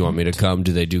or if you want me to come.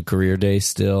 Do they do career day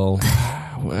still?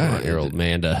 I want your old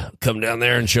man to come down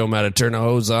there and show him how to turn a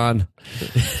hose on.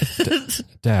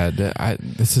 Dad,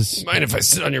 this is... Mind if I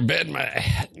sit on your bed?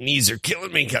 My knees are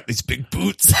killing me. Got these big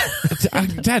boots.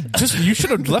 Dad, you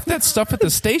should have left that stuff at the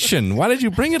station. Why did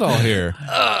you bring it all here?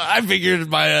 I figured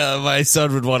my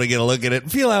son would want to get a look at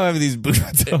it. Feel how heavy these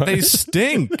boots are. They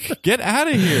stink. Get out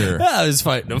of here. I was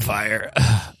fighting a fire.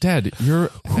 Dad,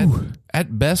 you're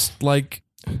at best like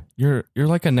you're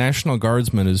like a National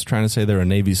Guardsman who's trying to say they're a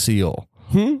Navy SEAL.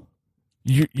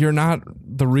 You're not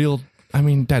the real. I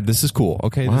mean, Dad, this is cool.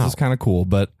 Okay, This is kind of cool,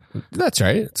 but that's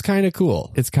right. It's kind of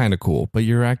cool. It's kind of cool, but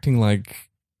you're acting like.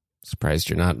 Surprised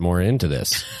you're not more into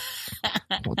this.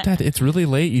 Well, Dad, it's really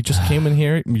late. You just came in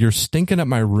here. You're stinking up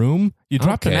my room. You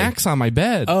dropped an axe on my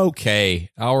bed. Okay.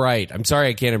 All right. I'm sorry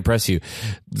I can't impress you.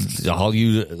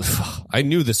 I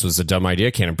knew this was a dumb idea.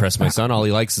 I can't impress my son. All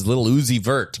he likes is little Uzi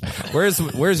Vert.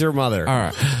 Where's your mother? All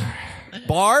right.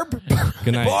 Barb?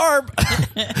 Good night. Barb?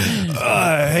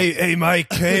 Hey,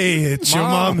 Mike. Hey, it's your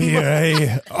mom here.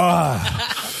 Hey,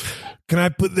 can I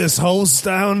put this hose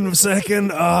down a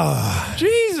second?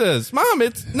 Jesus, Mom,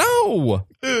 no.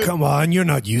 Come on, you're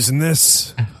not using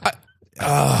this.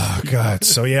 God.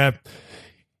 So, yeah,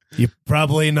 you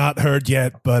probably not heard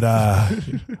yet, but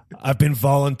I've been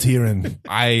volunteering.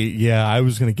 I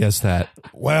was going to guess that.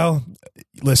 Well,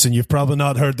 listen, you've probably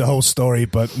not heard the whole story,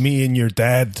 but me and your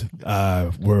dad,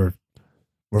 we're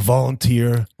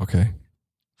volunteer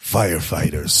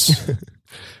firefighters.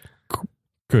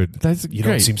 Good. That's you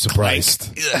great. don't seem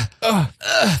surprised.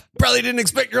 Probably didn't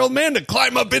expect your old man to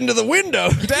climb up into the window.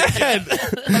 Dad!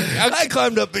 I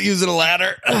climbed up using a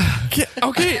ladder.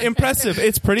 Okay, impressive.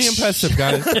 It's pretty impressive,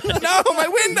 guys. No, my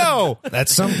window!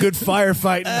 That's some good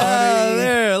firefighting, buddy.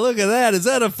 There, look at that. Is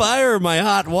that a fire or my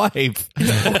hot wife?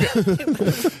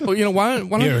 Well, why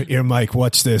don't Here, Mike,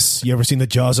 watch this. You ever seen the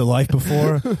Jaws of Life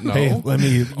before? No. Hey, let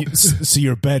me see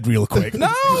your bed real quick. No!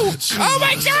 Oh,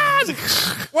 my God!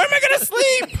 Where am I going to sleep?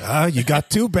 You got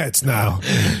 2 beds now.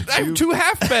 I have 2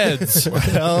 half beds.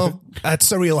 Well,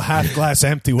 that's a real half glass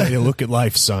empty way to look at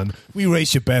life, son. We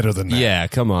raise you better than that. Yeah,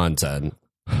 come on, son.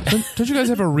 Don't you guys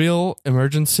have a real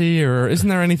emergency, or isn't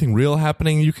there anything real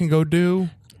happening you can go do?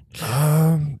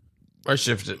 Our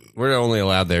shift, we're only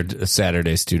allowed there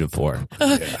Saturdays 2 to 4.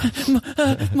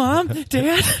 Mom,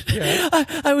 Dad,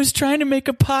 I was trying to make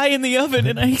a pie in the oven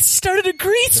and I started a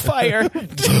grease fire.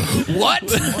 What?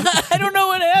 I don't know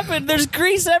what happened. There's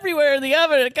grease everywhere in the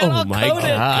oven. It got all my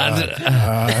coated.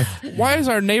 God. Why is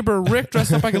our neighbor Rick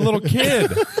dressed up like a little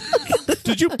kid?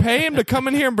 Did you pay him to come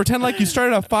in here and pretend like you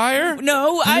started a fire?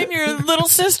 No, I'm your little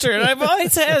sister, and I've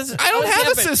always has. I don't have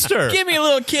a sister. Give me a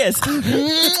little kiss.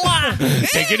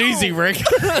 Take it easy, Rick.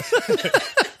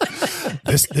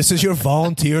 This is your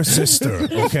volunteer sister,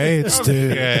 okay?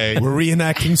 We're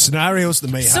reenacting scenarios that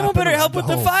may Someone happen better help around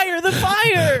with the fire. The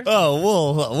fire. Oh,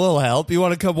 we'll help. You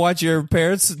want to come watch your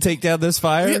parents take down this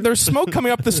fire? Yeah, there's smoke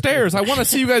coming up the stairs. I want to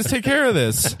see you guys take care of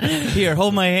this. Here,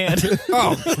 hold my hand.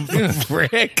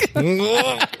 Frick.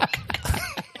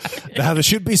 Now, there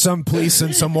should be some police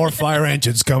and some more fire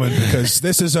engines coming because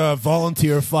this is a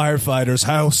volunteer firefighter's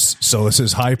house, so this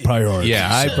is high priority. Yeah,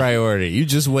 high priority. You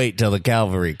just wait till the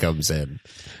cavalry comes in.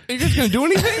 Are you guys going to do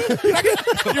anything?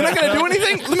 You're not going to do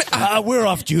anything? We're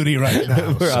off duty right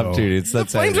now. We're up to it. The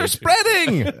flames are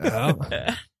spreading.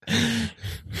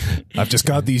 I've just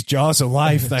got these jaws of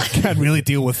life that can't really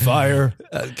deal with fire.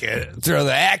 Okay, throw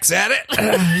the axe at it.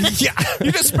 Yeah,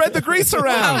 you just spread the grease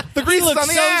around. The grease is on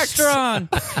the axe. Strong.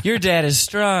 Your dad is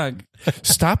strong.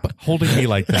 Stop holding me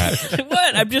like that.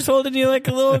 What? I'm just holding you like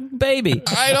a little baby.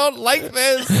 I don't like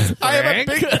this. I have a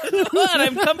big. What?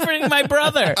 I'm comforting my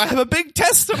brother. I have a big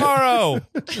test tomorrow.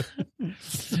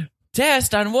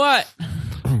 Test on what?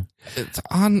 It's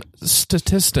on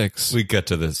statistics. We got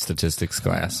to the statistics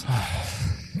class.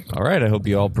 All right, I hope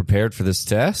you all prepared for this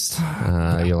test.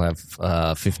 You'll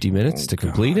have 50 minutes to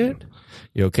complete it.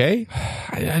 You okay?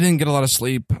 I didn't get a lot of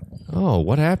sleep. Oh,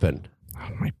 what happened?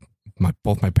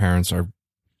 Both my parents are.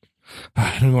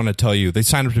 I don't want to tell you. They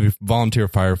signed up to be volunteer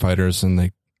firefighters,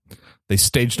 and they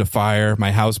staged a fire.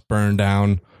 My house burned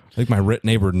down. I think my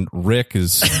neighbor Rick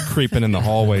is creeping in the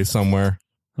hallway somewhere.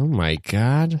 Oh my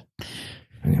God.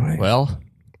 Anyway, well,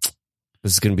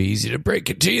 this is going to be easy to break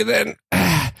it to you then.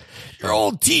 Your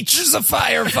old teacher's a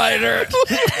firefighter.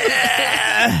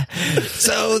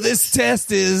 So this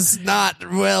test is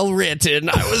not well written.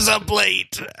 I was up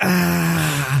late.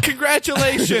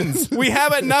 Congratulations. We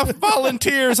have enough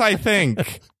volunteers, I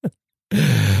think.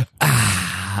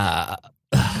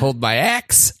 Hold my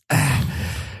axe. Why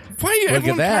are you Look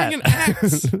at that. carrying an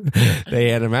axe? They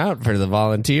hand them out for the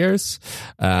volunteers.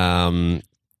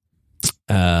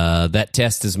 That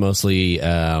test is mostly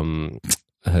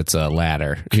it's a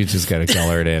ladder. You just got to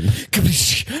color it in.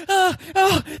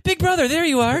 Big brother, there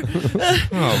you are.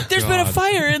 There's been a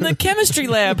fire in the chemistry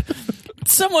lab.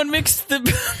 Someone mixed the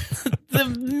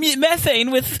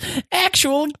methane with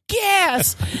actual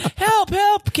gas. Help!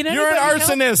 Can You're an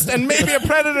arsonist and maybe a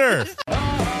predator.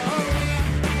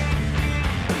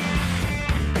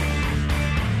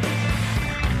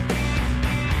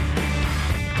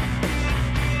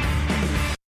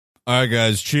 All right,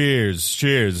 guys. Cheers.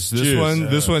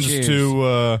 This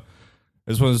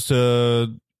one's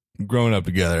to growing up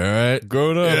together. All right,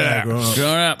 growing up. Yeah,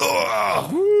 Growing up.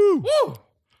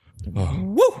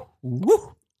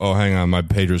 Oh, hang on, my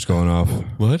pager's going off.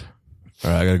 What?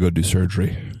 All right, I gotta go do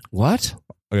surgery. What?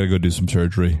 I gotta go do some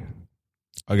surgery.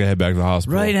 I gotta head back to the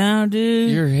hospital. Right now,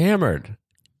 dude. You're hammered.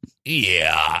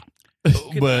 Yeah,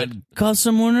 but Call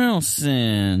someone else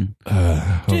in.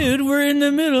 Dude, we're in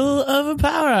the middle of a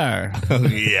power hour.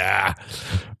 yeah.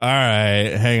 All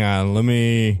right, hang on. Let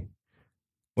me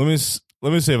see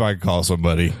if I can call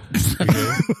somebody.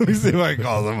 Okay? Let me see if I can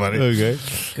call somebody. Okay.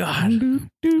 God.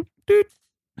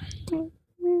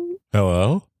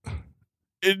 Hello?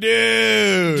 Dude.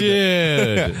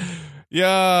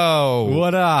 Yo.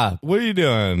 What up? What are you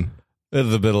doing? In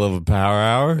the middle of a power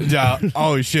hour? Yeah.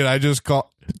 Oh, shit. I just called.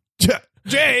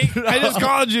 Jake, I just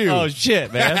called you. Oh,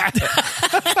 shit, man.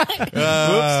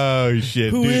 Oh,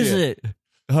 shit. Who is it?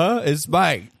 Huh? It's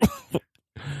Mike.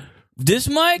 This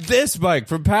Mike? This Mike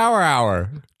from Power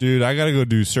Hour. Dude, I gotta go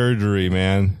do surgery,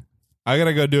 man. I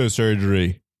gotta go do a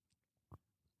surgery.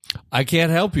 I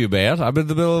can't help you, man. I'm in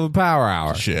the middle of a power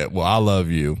hour. Shit. Well, I love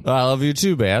you. I love you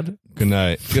too, man. Good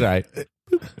night. Good night.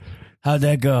 How'd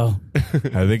that go?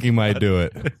 I think he might do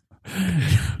it.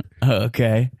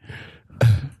 Okay.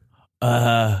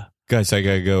 Guys, I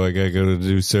gotta go. I gotta go to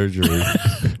do surgery.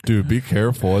 Dude, be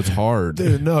careful. It's hard.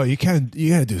 Dude, no, you can't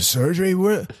do surgery.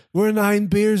 We're 9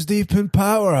 beers deep in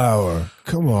power hour.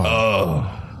 Come on.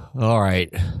 All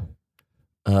right.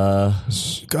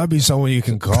 Gotta be someone you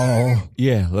can call.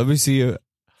 Yeah, let me see you.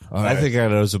 I think I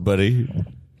know somebody.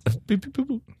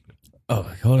 Oh,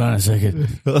 hold on a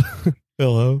second.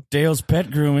 Hello. Dale's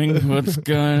pet grooming. What's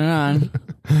going on?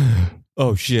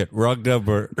 Oh shit! Wrong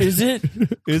number. Is it?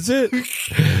 Is it?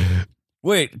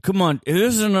 Wait, come on.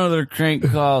 Is this another crank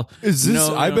call? Is this?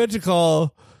 No, I no. meant to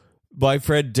call my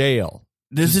friend Dale.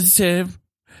 This is him.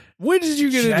 When did you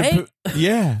get Jay? into?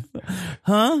 Yeah.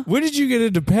 Huh? When did you get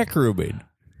into pet grooming?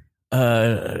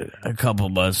 A couple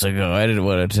months ago. I didn't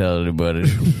want to tell anybody.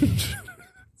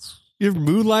 You're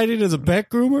moonlighting as a pet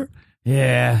groomer?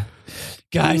 Yeah.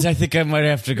 Guys, I think I might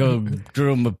have to go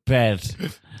groom a pet.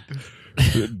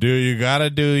 Do you gotta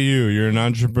do you? You're an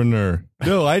entrepreneur.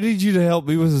 No, I need you to help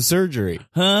me with a surgery.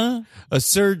 Huh? A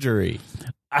surgery.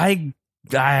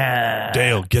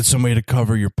 Dale, get somebody to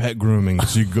cover your pet grooming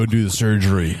so you can go do the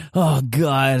surgery. Oh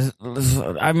God,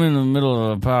 I'm in the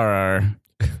middle of a power hour.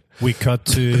 We cut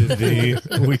to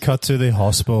the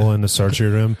hospital in the surgery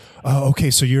room. Okay,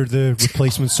 so you're the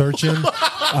replacement surgeon. What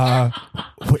are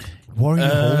you holding?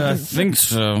 I think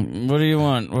so. What do you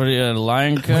want? What are you, a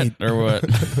lion cut or what?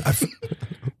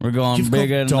 We're going You've big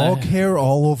got in dog the- hair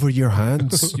all over your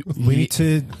hands. We need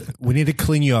to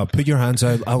clean you up. Put your hands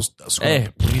out. I'll scrub. Hey.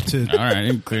 We need to. All right,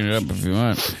 you can clean it up if you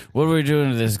want. What are we doing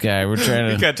to this guy? We're trying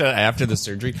We to. got to after the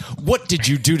surgery. What did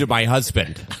you do to my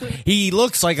husband? He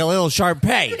looks like a little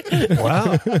Shar-Pei.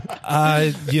 Well,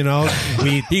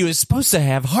 He was supposed to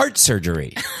have heart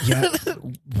surgery.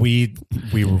 we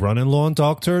were running low on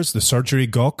doctors. The surgery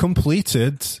got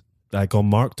completed. That got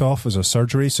marked off as a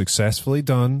surgery successfully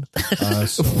done.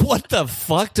 So, What the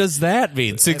fuck does that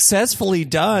mean? Successfully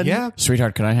done? yeah,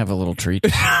 Sweetheart, can I have a little treat?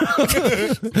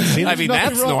 I mean,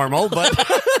 that's normal, but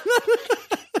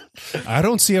I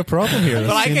don't see a problem here.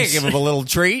 I can't give him a little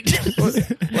treat.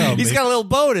 He's got a little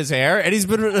bow in his hair, and he's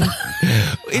got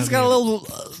a little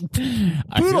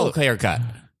poodle haircut.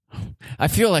 I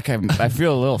feel like I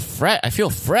feel a little fresh. I feel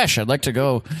fresh. I'd like to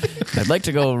go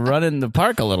run in the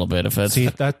park a little bit. If that's See,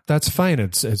 that's fine.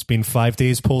 It's been 5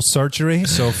 days post surgery,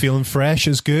 so feeling fresh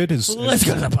is good. Let's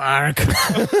go to the park,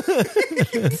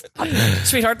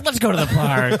 sweetheart. Let's go to the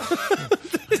park.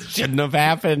 Shouldn't have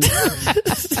happened.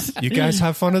 You guys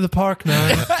have fun at the park now.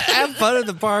 Have fun at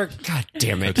the park. God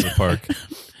damn it. The park.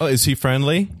 Oh, is he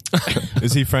friendly?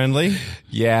 Is he friendly?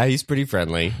 Yeah, he's pretty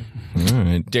friendly. All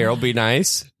right. Daryl, be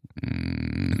nice.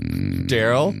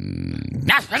 Daryl?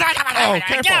 Oh,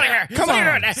 careful. Come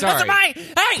on. Sorry.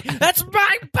 That's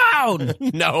my bone.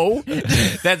 No,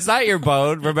 that's not your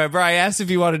bone. Remember, I asked if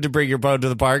you wanted to bring your bone to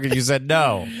the park, and you said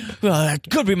no. Well, that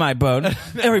could be my bone.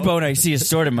 Every bone I see is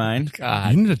sort of mine.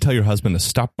 You need to tell your husband to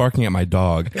stop barking at my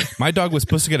dog. My dog was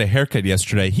supposed to get a haircut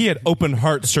yesterday. He had open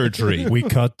heart surgery. We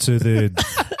cut to the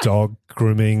dog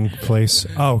grooming place.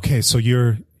 Oh, okay, so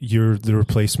you're the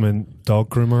replacement dog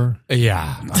groomer.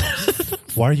 Yeah.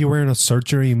 Why are you wearing a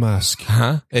surgery mask?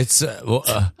 Huh? It's I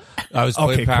was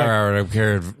playing Okay, Power quick. Hour,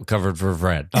 and I'm covered for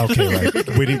Fred. Okay,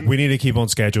 right. We need to keep on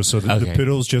schedule. So the Okay.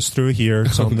 poodle's just through here.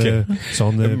 It's on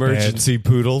the Emergency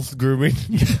poodle grooming.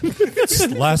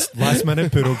 bed. Last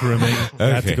minute poodle grooming. I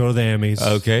had to Okay. go to the Emmys.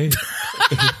 Okay.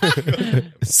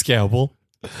 Scalpel.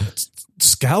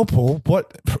 Scalpel?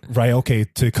 What? Right. Okay.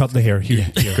 To cut the hair.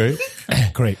 Here. Here. Great.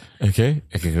 Great. Okay.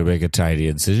 I can go make a tiny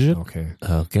incision. Okay.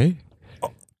 Okay.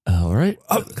 All right.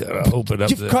 Gotta open up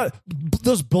You've the... cut.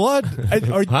 There's blood.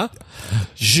 Huh?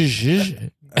 Zh.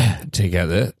 Take out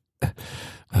that.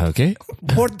 Okay.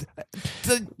 What?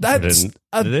 That's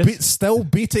Put in this. still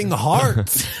beating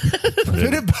heart.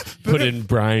 Put in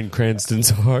Bryan Cranston's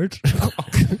heart.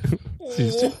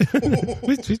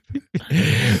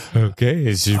 Okay,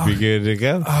 it should be good to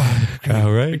go.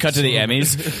 All right. Cut to the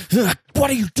Emmys. What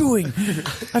are you doing?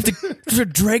 I have to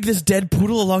drag this dead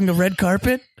poodle along the red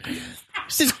carpet?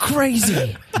 This is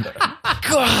crazy.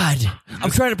 God.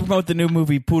 I'm trying to promote the new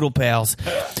movie Poodle Pals.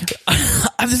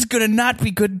 This is going to not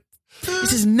be good.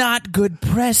 This is not good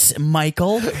press,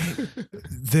 Michael.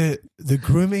 The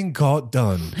grooming got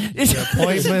done. The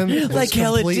appointment was Like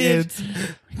hell it completed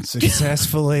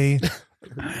successfully.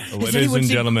 Ladies anyone and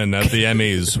seen- gentlemen, at the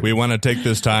Emmys, we want to take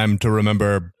this time to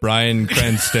remember Bryan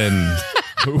Cranston,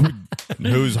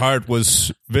 whose heart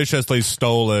was viciously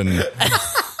stolen.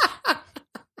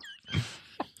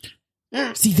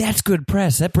 See, that's good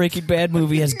press. That Breaking Bad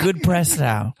movie has good press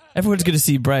now. Everyone's going to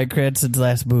see Bryan Cranston's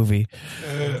last movie.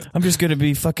 I'm just going to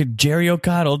be fucking Jerry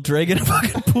O'Connell dragging a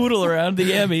fucking poodle around the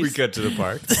Emmys. We got to the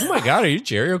park. Oh my God, are you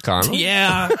Jerry O'Connell?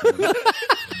 Yeah.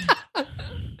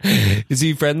 Is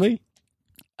he friendly?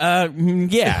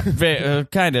 Yeah,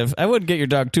 kind of. I wouldn't get your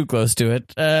dog too close to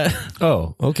it.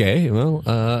 Oh, okay.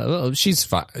 Well, she's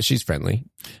she's friendly.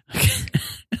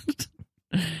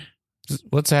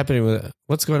 What's happening with it?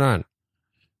 What's going on?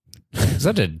 Is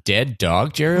that a dead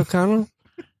dog, Jerry O'Connell?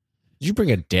 Did you bring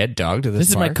a dead dog to this This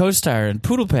is my park? co-star in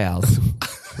Poodle Pals.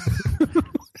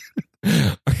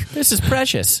 This is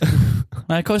Precious.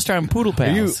 My co-star in Poodle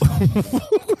Pals.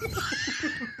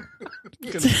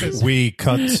 We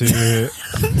cut to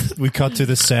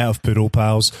the set of Poodle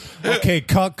Pals. Okay,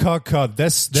 cut.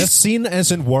 This scene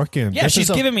isn't working. Yeah, this she's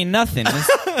is giving me nothing.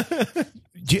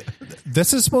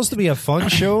 This is supposed to be a fun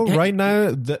show right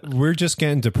now. We're just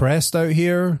getting depressed out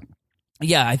here.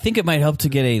 Yeah, I think it might help to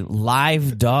get a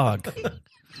live dog.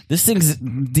 This thing's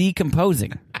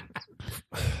decomposing.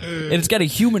 And it's got a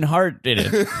human heart in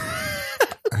it.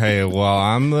 Hey, well,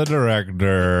 I'm the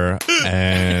director,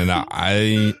 and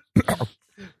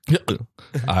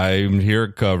I'm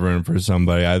here covering for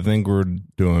somebody. I think we're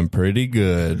doing pretty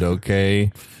good,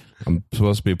 okay? I'm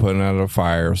supposed to be putting out a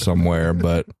fire somewhere,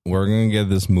 but we're going to get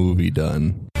this movie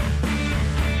done.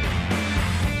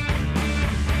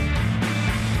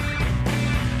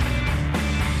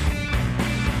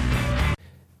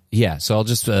 Yeah, so I'll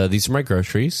just, these are my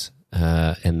groceries,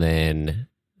 and then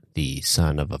the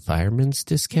son of a fireman's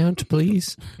discount,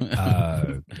 please.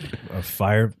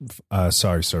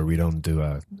 Sorry, sir, we don't do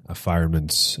a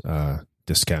fireman's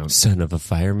discount. Son of a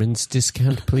fireman's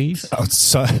discount, please.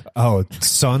 Son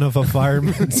of a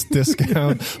fireman's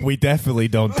discount. We definitely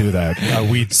don't do that.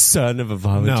 Son of a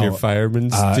volunteer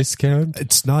fireman's discount.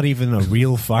 It's not even a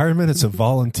real fireman. It's a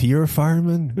volunteer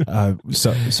fireman.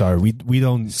 Sorry, we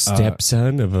don't.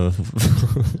 Stepson of a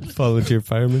volunteer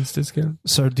fireman's discount.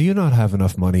 Sir, do you not have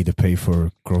enough money to pay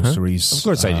for groceries? Huh? Of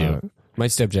course I do. My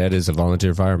stepdad is a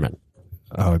volunteer fireman.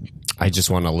 I just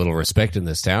want a little respect in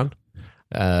this town.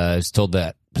 I was told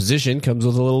that position comes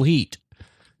with a little heat.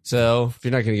 So if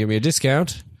you're not going to give me a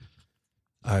discount,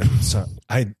 I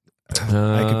could put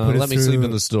it let me sleep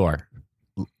in the store.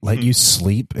 Let you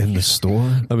sleep in the store?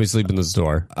 Let me sleep in the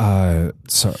store.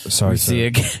 Sorry, We see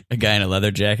a guy in a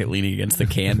leather jacket leaning against the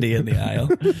candy in the aisle.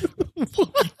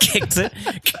 He kicks it.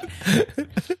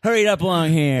 Hurry it up along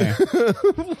here.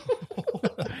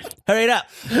 Hurry it up.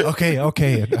 Okay.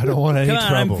 I don't want any Come on,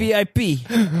 trouble. I'm VIP.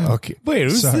 Okay. Wait,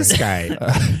 who's Sorry. this guy?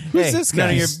 Who's this guy? None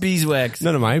of your beeswax.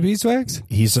 None of my beeswax?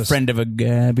 He's a Friend of a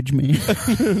garbage man.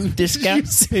 Discount.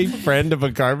 Say friend of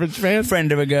a garbage man?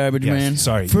 Friend of a garbage man.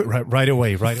 Sorry, right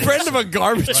away. Friend of a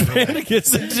garbage man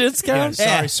gets a discount?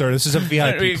 Sorry, sir. This is a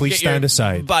VIP. Please stand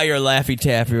aside. Buy your Laffy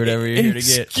Taffy or whatever you're here to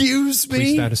get. Excuse me?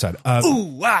 Please stand aside.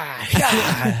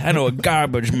 I know a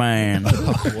garbage man.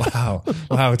 Wow.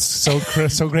 It's so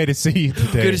great to see you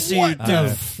today. Good to see you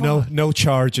too. No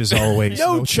charge as always.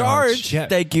 No charge? Yeah.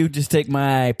 Thank you. Just take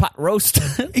my pot roast.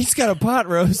 He's got a pot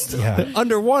roast Yeah.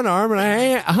 under one arm and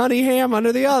a honey ham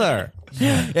under the other.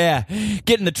 Yeah,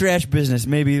 get in the trash business.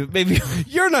 Maybe.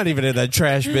 You're not even in that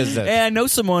trash business. Hey, I know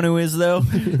someone who is though.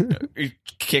 He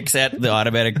kicks at the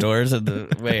automatic doors on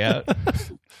the way out.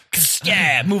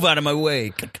 Yeah, move out of my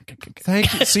way.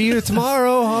 Thank you. See you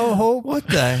tomorrow. Hope. What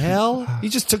the hell? He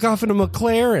just took off in a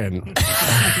McLaren.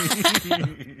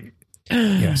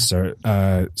 Yes, sir.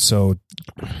 So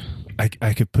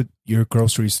I could put your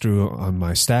groceries through on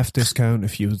my staff discount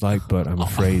if you would like, but I'm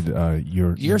afraid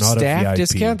you're Your not staff a VIP.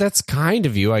 discount? That's kind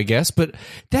of you, I guess, but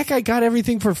that guy got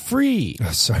everything for free.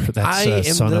 Sir, I that's am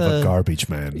son of the- a garbage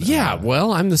man. Yeah,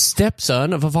 well, I'm the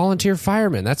stepson of a volunteer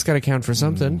fireman. That's got to count for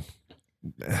something.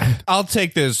 I'll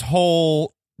take this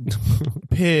whole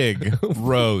pig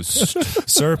roast.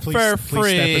 Sir, For please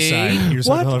free. step aside. Here's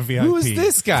another VIP. Who is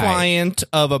this guy? Client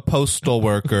of a postal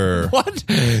worker. What?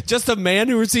 Just a man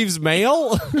who receives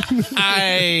mail?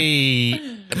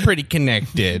 I pretty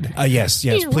connected. Yes.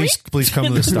 Please come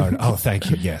to the start. Oh, thank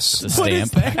you. Yes. What is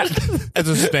Stamp. that? As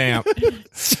a stamp.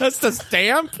 Just a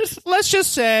stamp? Let's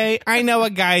just say I know a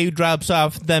guy who drops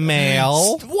off the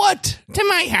mail What? to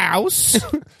my house.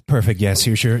 Perfect. Yes.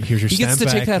 Here's your He stamp gets to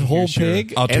take back. that whole Here's your-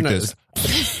 pig? I'll take and this.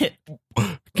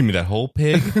 Give me that whole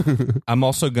pig. I'm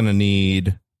also going to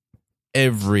need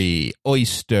every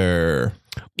oyster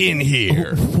in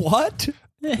here. What?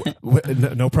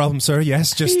 No problem, sir.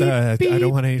 Yes, just I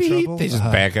don't want any trouble. They just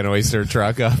back an oyster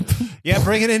truck up. Yeah,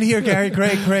 bring it in here, Gary.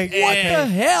 Great. What the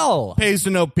hell? Pays to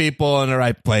know people in the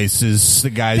right places. The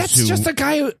guys That's who just a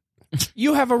guy who...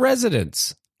 You have a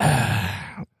residence.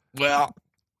 well,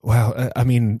 Well, I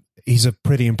mean, he's a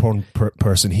pretty important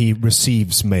person. He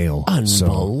receives mail.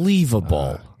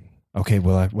 Unbelievable. Okay,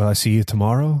 will I see you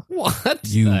tomorrow? What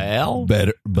you the hell?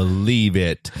 better believe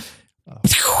it.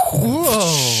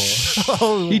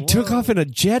 Whoa! He took off in a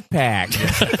jetpack.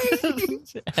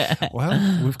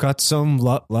 Well, we've got some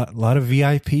lot of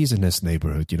VIPs in this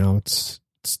neighborhood. You know, it's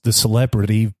the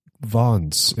celebrity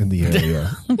Vons in the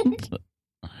area.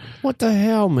 What the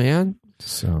hell, man?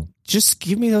 So Just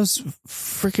give me those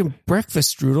freaking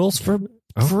breakfast strudels for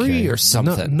free okay. or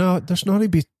something. No, there's nothing to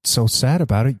be so sad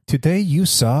about it. Today you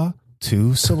saw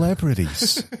 2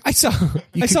 celebrities. I saw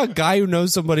a guy who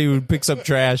knows somebody who picks up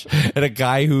trash and a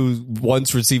guy who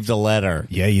once received a letter.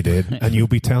 Yeah, you did, and you'll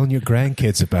be telling your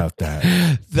grandkids about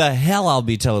that. The hell I'll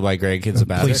be telling my grandkids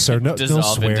about Please, it. sir, no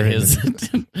Dissolve into swearing.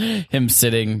 his him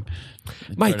sitting.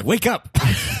 Mike, wake up.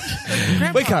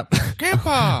 Wake up.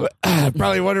 Grandpa,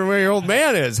 Probably wondering where your old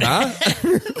man is, huh?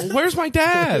 where's my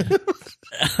dad?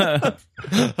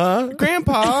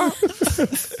 Grandpa.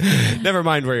 Never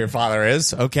mind where your father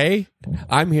is, okay?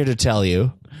 I'm here to tell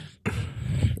you.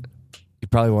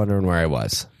 probably wondering where I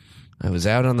was. I was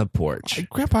out on the porch.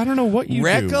 Grandpa, I don't know what you do.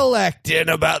 Recollecting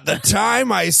about the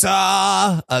time I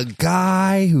saw a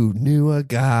guy who knew a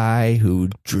guy who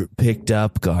picked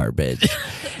up garbage.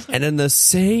 And in the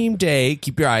same day,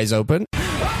 keep your eyes open.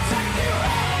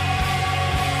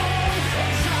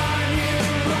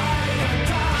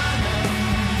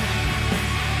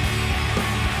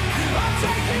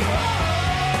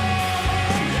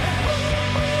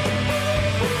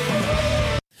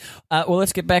 Well,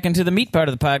 let's get back into the meat part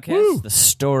of the podcast, the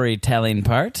storytelling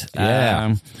part.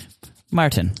 Yeah.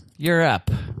 Martin, you're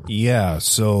up. Yeah,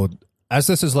 so as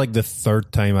this is like the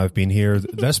third time I've been here,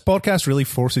 this podcast really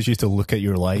forces you to look at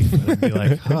your life and be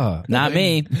like, huh. Not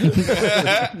me.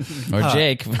 Or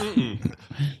Jake.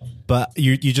 But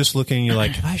you just looking and you're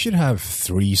like, I should have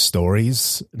 3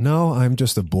 stories. No, I'm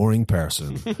just a boring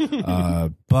person.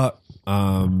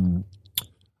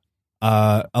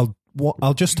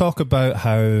 I'll just talk about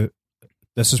how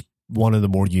this is one of the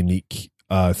more unique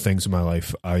things in my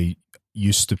life. I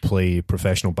used to play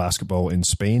professional basketball in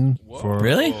Spain.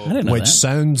 Really? I didn't know which that.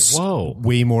 sounds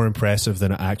way more impressive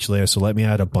than it actually is. So let me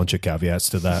add a bunch of caveats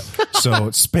to that.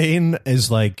 So Spain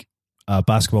is like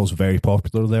basketball is very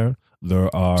popular there.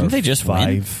 There are Didn't they just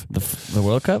 5 win the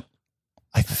World Cup?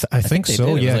 I think they so.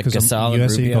 did. It was Yeah, like because Gasol and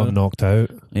USA Rubio. got knocked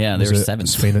out. Yeah, they Was were it 7th.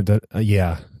 Spain did.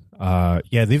 Yeah.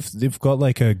 They've got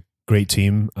like a great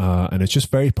team, and it's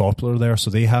just very popular there. So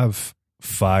they have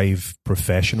 5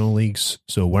 professional leagues.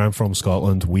 So where I'm from,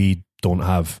 Scotland, we don't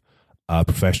have a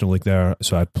professional league there.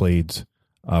 So I'd played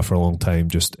for a long time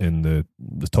just in the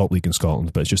top league in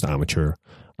Scotland, but it's just amateur.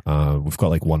 We've got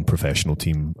like 1 professional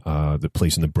team that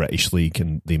plays in the British league,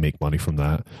 and they make money from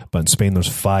that. But in Spain, there's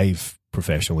 5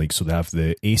 professional leagues. So they have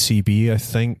the ACB, I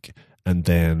think, and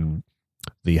then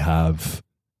they have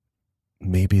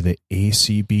maybe the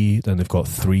ACB. Then they've got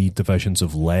 3 divisions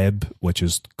of LEB, which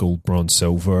is gold, bronze,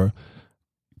 silver.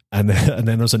 And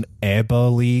then there's an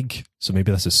EBA league. So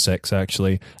maybe this is 6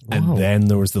 actually. Wow. And then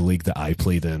there was the league that I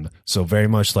played in. So very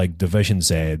much like Division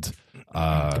Z,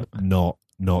 not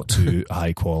too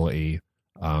high quality.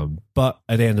 But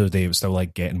at the end of the day, it was still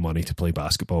like getting money to play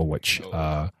basketball, which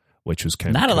was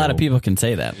kind of Not a lot of cool. people can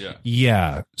say that.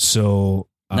 Yeah. So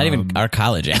Not even our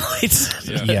college athletes.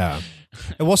 yeah.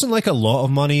 It wasn't like a lot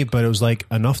of money, but it was like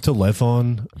enough to live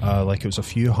on. Like it was a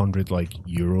few hundred like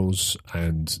euros,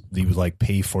 and they would like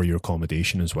pay for your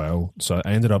accommodation as well. So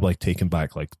I ended up like taking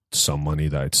back like some money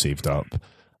that I'd saved up.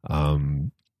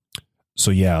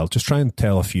 So yeah, I'll just try and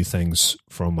tell a few things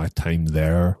from my time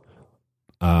there.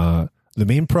 The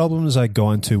main problems I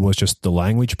got into was just the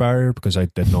language barrier, because I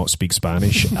did not speak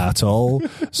Spanish at all.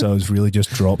 So I was really just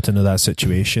dropped into that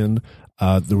situation.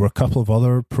 There were a couple of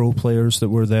other pro players that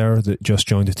were there that just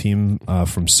joined the team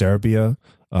from Serbia.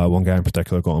 One guy in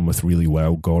particular got on with really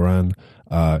well, Goran.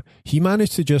 He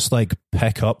managed to just like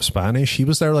pick up Spanish. He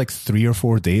was there like 3 or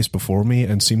 4 days before me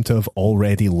and seemed to have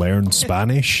already learned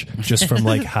Spanish just from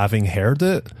like having heard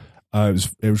it. It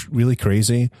was really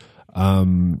crazy.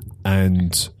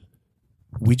 And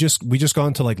we just got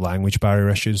into like language barrier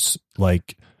issues.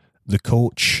 Like the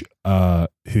coach,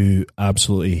 who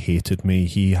absolutely hated me,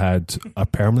 he had a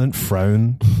permanent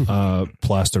frown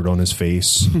plastered on his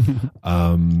face.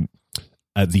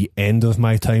 At the end of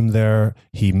my time there,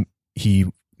 he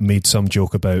made some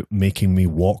joke about making me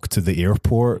walk to the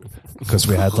airport because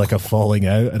we had like a falling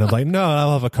out, and I'm like, no,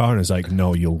 I'll have a car, and he's like,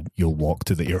 no, you'll walk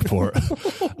to the airport.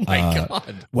 My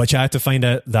God. Which I had to find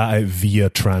that out via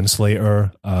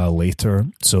translator later.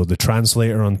 So the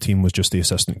translator on team was just the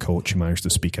assistant coach who managed to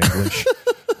speak English.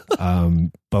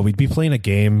 But we'd be playing a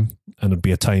game and there'd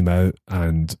be a timeout,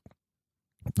 and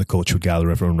the coach would gather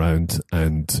everyone around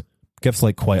and give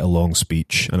like quite a long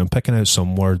speech. And I'm picking out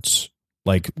some words.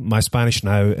 Like my Spanish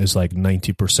now is like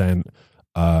 90%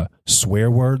 swear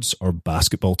words or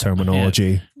basketball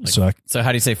terminology. Yeah. So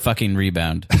how do you say fucking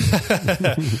rebound?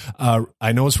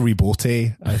 I know it's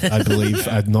rebote, I believe.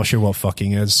 I'm not sure what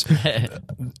fucking is.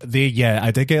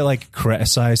 I did get like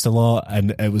criticized a lot,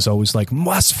 and it was always like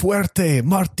más fuerte,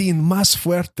 Martin, más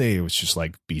fuerte. It was just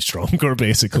like be stronger,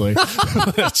 basically.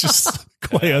 It's just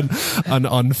quite an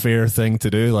unfair thing to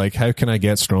do. Like, how can I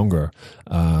get stronger?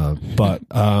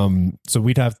 So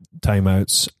we'd have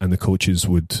timeouts, and the coaches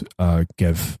would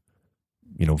give,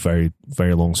 very,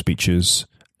 very long speeches.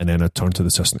 And then I turned to the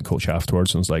assistant coach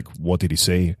afterwards and was like, what did he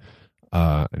say?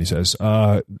 And he says,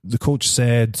 the coach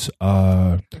said,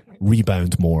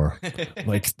 rebound more.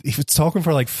 Like, he was talking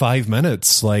for like 5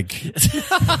 minutes. Like,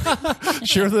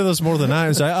 surely there's more than that. I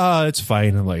was like, it's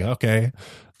fine. I'm like, okay.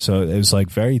 So it was like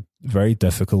very, very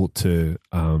difficult to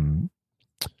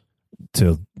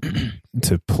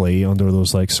play under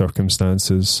those like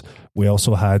circumstances. We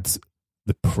also had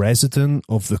the president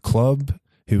of the club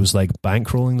who was like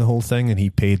bankrolling the whole thing, and he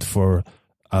paid for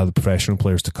the professional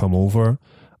players to come over.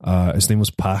 His name was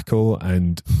Paco,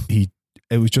 and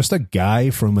it was just a guy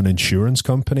from an insurance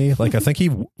company. Like, I think he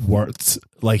worked,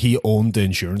 like he owned the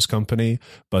insurance company,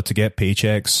 but to get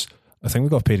paychecks, I think we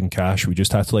got paid in cash. We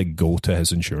just had to like go to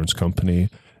his insurance company,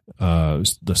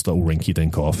 this little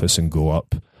rinky-dink office, and go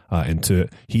up into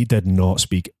it. He did not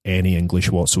speak any English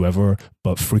whatsoever,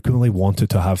 but frequently wanted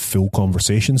to have full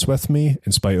conversations with me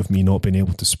in spite of me not being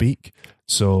able to speak.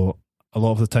 So a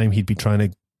lot of the time he'd be trying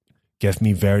to give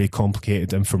me very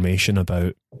complicated information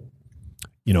about,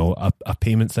 you know, a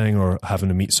payment thing or having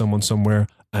to meet someone somewhere,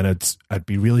 and I'd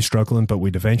be really struggling, but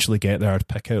we'd eventually get there. I'd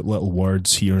pick out little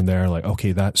words here and there, like,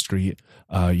 okay, that street,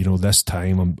 you know, this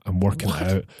time I'm working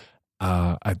it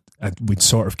out. We'd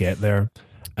sort of get there.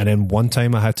 And then one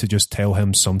time I had to just tell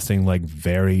him something like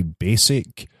very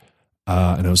basic,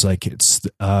 and I was like, it's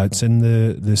in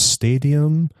the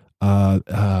stadium,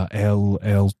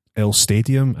 El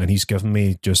Stadium, and he's given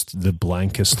me just the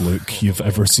blankest look you've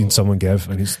ever seen someone give,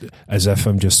 and he's as if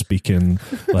I'm just speaking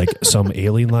like some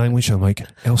alien language. I'm like,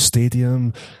 El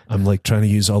Stadium. I'm like trying to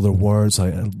use other words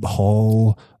like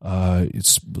hall,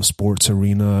 it's a sports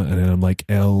arena, and then I'm like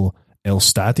El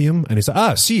Stadium, and he's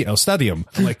like, sí, El Stadium.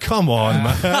 I'm like, come on,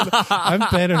 man. I'm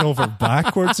bending over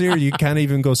backwards here. You can't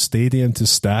even go stadium to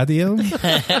stadium.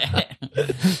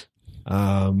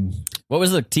 What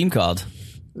was the team called?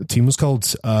 The team was called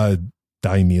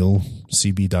Daimil,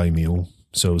 CB Daimil.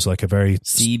 So it was like a very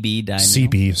CB Daimil.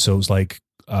 CB, so it was like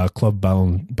Club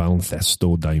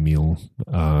Baloncesto Daimil.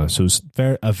 So it was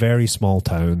a very small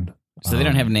town. So they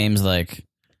don't have names like,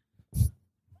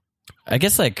 I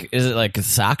guess, like, is it like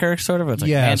soccer sort of? It's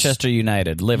like Manchester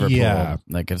United, Liverpool. Yeah.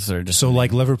 Like, it's sort of just so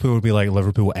like Liverpool would be like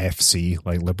Liverpool FC,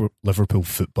 like Liverpool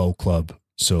Football Club.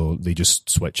 So they just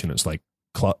switch, and it's like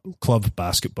club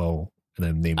basketball, and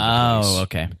then name of the place. Oh,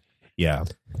 okay. Yeah.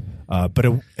 But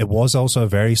it was also a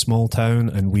very small town,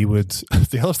 and we would,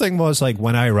 the other thing was, like,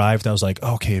 when I arrived, I was like,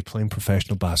 okay, playing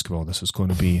professional basketball, this is going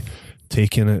to be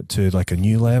taking it to like a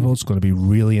new level. It's going to be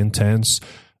really intense.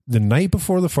 The night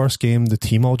before the first game, the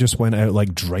team all just went out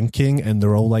like drinking, and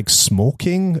they're all like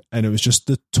smoking, and it was just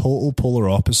the total polar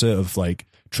opposite of like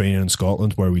training in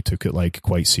Scotland, where we took it like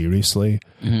quite seriously.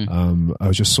 Mm-hmm. I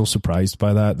was just so surprised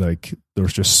by that. Like,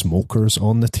 there's just smokers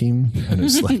on the team, and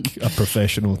it's like a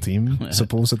professional team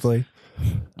supposedly.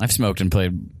 I've smoked and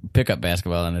played pickup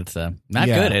basketball, and it's not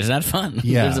good. It's not fun.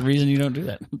 Yeah. There's a reason you don't do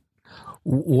that.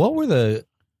 What were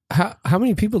how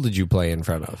many people did you play in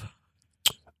front of?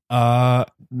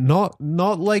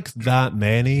 Not like that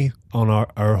many on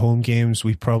our home games.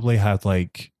 We probably had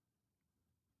like,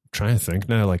 trying to think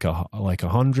now, like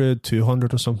 100,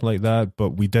 200 or something like that.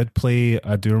 But we did play,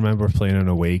 I do remember playing an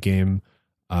away game.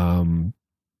 I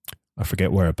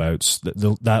forget whereabouts.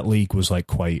 That league was like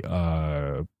quite,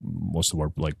 what's the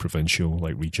word? Like provincial,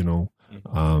 like regional.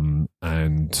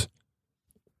 And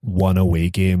one away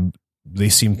game, they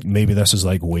seemed, maybe this is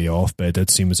like way off, but it did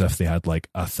seem as if they had like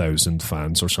 1,000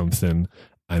 fans or something,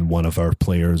 and one of our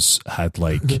players had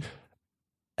like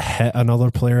hit another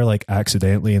player like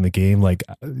accidentally in the game, like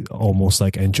almost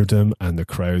like injured him, and the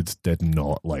crowd did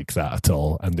not like that at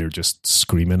all, and they're just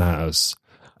screaming at us.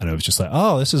 And I was just like,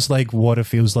 oh, this is like what it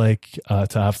feels like to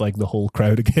have like the whole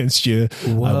crowd against you.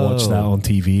 Whoa. I watched that on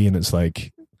TV, and it's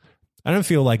like, I don't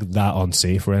feel like that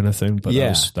unsafe or anything, but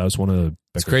that was one of the bigger.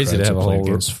 It's crazy to have a whole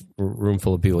against. room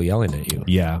full of people yelling at you.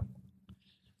 Yeah.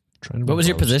 What was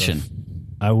your position? Stuff.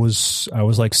 I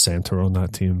was like center on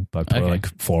that team, but probably like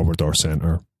forward or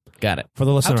center. Got it. For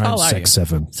the listener, How I'm tall are you?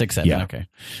 6'7". 6'7". Yeah. Okay.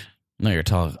 No, you're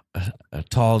tall. A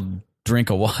tall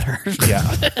drink of water. Yeah.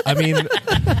 I mean,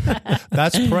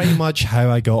 that's pretty much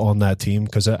how I got on that team,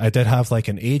 because I did have like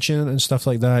an agent and stuff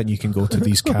like that. And you can go to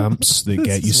these camps that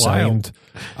get you signed.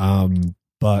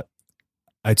 But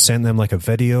I'd sent them like a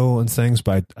video and things,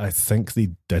 but I think they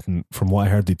didn't, from what I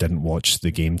heard, they didn't watch the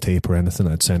game tape or anything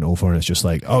I'd sent over, and it's just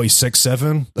like, oh, he's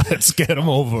 6'7", let's get him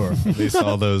over. They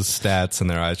saw those stats and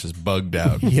their eyes just bugged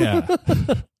out. Yeah.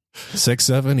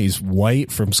 6'7", he's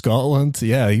white from Scotland.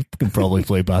 Yeah, he can probably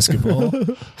play basketball.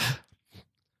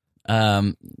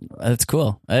 That's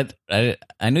cool.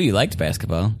 I knew you liked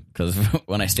basketball, because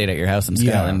when I stayed at your house in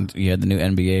Scotland, you had the new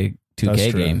NBA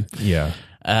 2K game.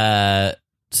 Yeah.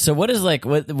 So what is like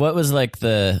what was like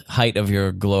the height of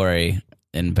your glory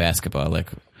in basketball? Like,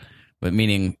 but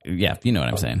meaning, yeah, you know what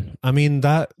I'm saying. I mean,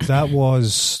 that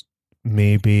was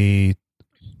maybe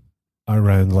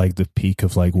around like the peak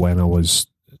of like when I was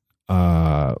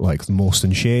like the most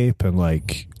in shape and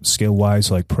like skill wise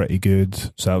like pretty good.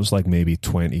 So that was like maybe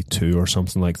 22 or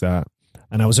something like that.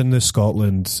 And I was in the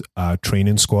Scotland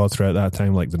training squad throughout that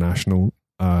time, like the national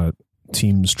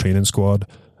team's training squad.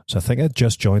 So I think I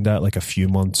just joined that like a few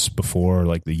months before,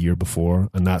 like the year before,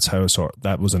 and that's how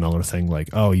that was another thing. Like,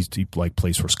 oh, he like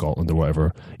plays for Scotland or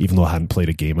whatever, even though I hadn't played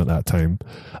a game at that time.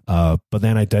 But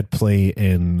then I did play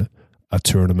in a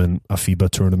tournament, a FIBA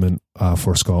tournament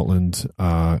for Scotland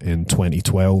in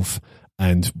 2012.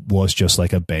 And was just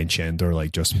like a bench ender,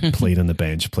 like just played on the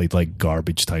bench, played like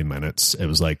garbage time minutes. It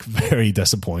was like very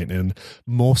disappointing.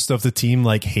 Most of the team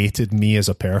like hated me as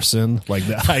a person, like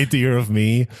the idea of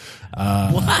me.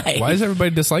 Why? Why does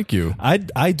everybody dislike you?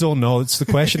 I don't know. It's the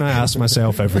question I ask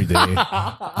myself every day.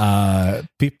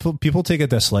 People take a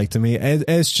dislike to me.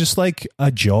 It's just like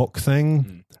a joke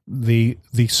thing. They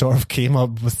sort of came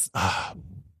up with.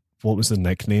 What was the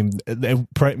nickname? It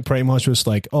pretty much was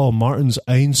like, oh, Martin's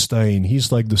Einstein.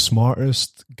 He's like the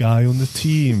smartest guy on the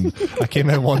team. I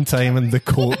came in one time and the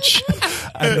coach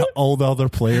and all the other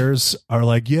players are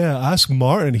like, yeah, ask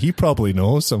Martin. He probably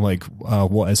knows. I'm like,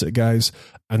 what is it, guys?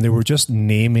 And they were just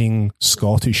naming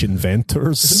Scottish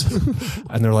inventors.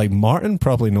 And they're like, Martin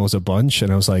probably knows a bunch. And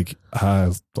I was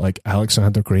like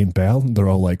Alexander Graham Bell. And they're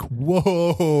all like,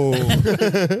 whoa,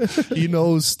 he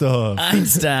knows stuff.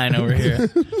 Einstein over here.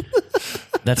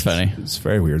 That's funny. It's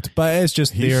very weird. But it's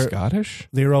just, He's Scottish?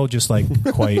 they're all just like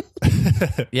quite.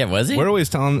 Yeah, was he? We're always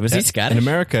telling. Was he Scottish? In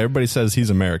America, everybody says he's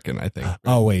American, I think.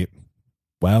 Oh, wait.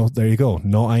 Well, there you go.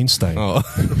 Not Einstein. Oh.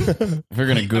 If we're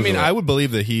gonna Google I mean, it. I would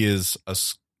believe that he is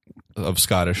of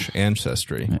Scottish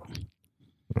ancestry.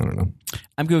 I don't know.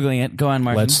 I'm Googling it. Go on,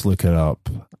 Martin. Let's look it up.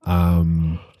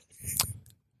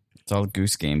 It's all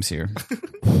goose games here.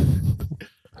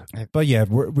 But yeah,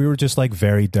 we were just like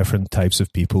very different types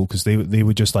of people because they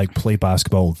would just like play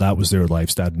basketball. That was their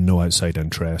lives. They had no outside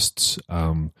interests.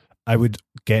 I would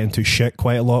get into shit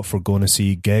quite a lot for going to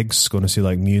see gigs, going to see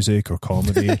like music or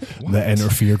comedy that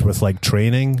interfered with like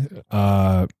training.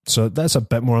 So that's a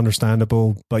bit more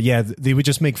understandable. But yeah, they would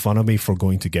just make fun of me for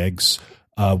going to gigs.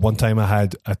 One time I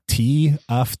had a tea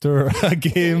after a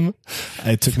game.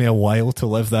 It took me a while to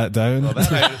live that down. Well,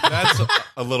 that's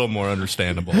a little more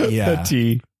understandable. Yeah.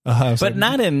 tea. But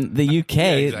not in the UK.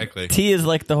 Yeah, exactly. Tea is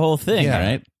like the whole thing, Yeah.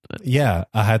 right? Yeah,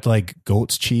 I had like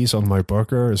goat's cheese on my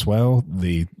burger as well.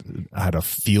 I had a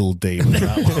field day with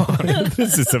that one.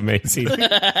 This is amazing.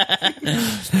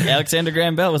 Alexander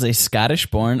Graham Bell was a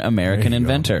Scottish-born American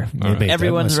inventor. Maybe I did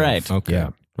Everyone's myself. right. Okay. Yeah.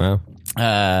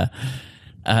 Wow.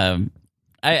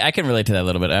 I can relate to that a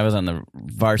little bit. I was on the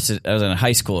varsity. I was on a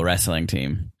high school wrestling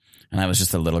team, and I was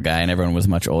just a little guy, and everyone was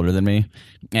much older than me.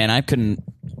 And I couldn't.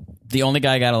 The only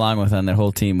guy I got along with on that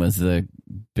whole team was the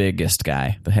biggest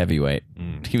guy, the heavyweight.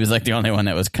 He was like the only one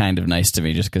that was kind of nice to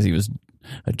me, just because he was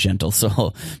a gentle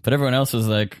soul. But everyone else was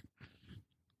like,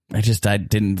 I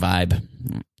didn't vibe.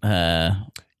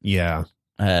 Yeah.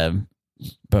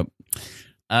 But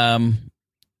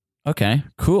okay,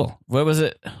 cool. What was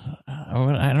it?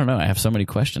 I don't know. I have so many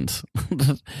questions.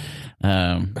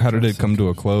 How did it come to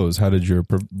a close? How did your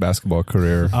basketball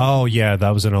career? Oh yeah,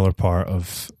 that was another part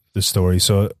of the story.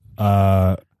 So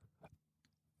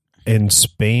in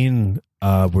Spain,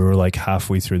 we were like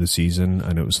halfway through the season,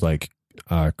 and it was like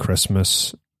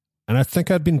Christmas, and I think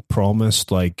I'd been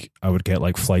promised like I would get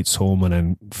like flights home and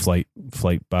then flight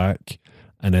back,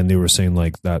 and then they were saying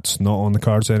like that's not on the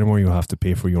cards anymore. You'll have to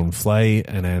pay for your own flight,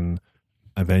 and then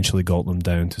eventually got them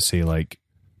down to say like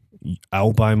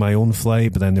I'll buy my own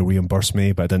flight, but then they reimbursed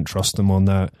me, but I didn't trust them on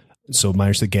that, so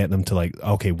managed to get them to like,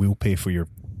 okay, we'll pay for your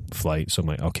flight. So I'm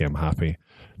like, okay, I'm happy.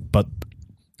 But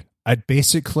I'd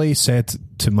basically said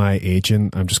to my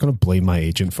agent, I'm just going to blame my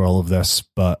agent for all of this,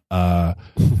 but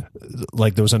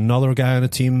like there was another guy on the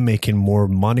team making more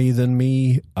money than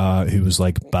me who was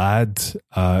like bad,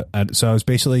 and so I was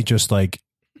basically just like,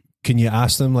 can you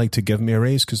ask them like to give me a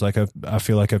raise, because like I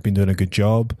feel like I've been doing a good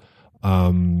job,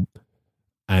 and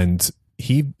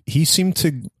he seemed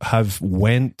to have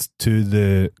went to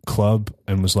the club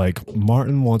and was like,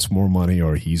 Martin wants more money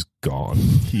or he's gone.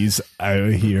 He's out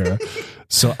of here.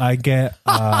 So I get,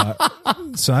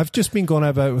 so I've just been going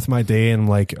about with my day, and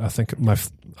like, I think my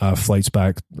flight's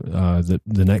back the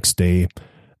next day,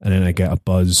 and then I get a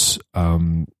buzz,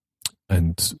 and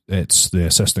it's the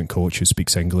assistant coach who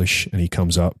speaks English, and he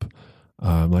comes up.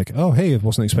 I'm like, oh, hey, I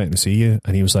wasn't expecting to see you.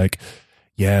 And he was like,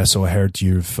 yeah, so I heard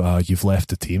you've left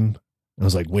the team. I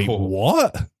was like, wait,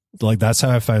 what? Like, that's how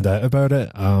I found out about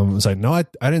it. I was like, no, I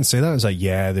didn't say that. I was like,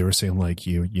 yeah, they were saying like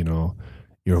you know,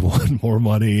 you're wanting more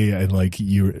money, and like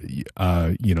you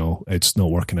know, it's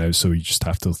not working out, so you just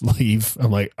have to leave.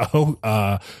 I'm like,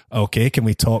 oh, okay. Can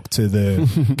we talk to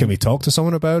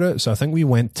someone about it? So I think we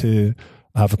went to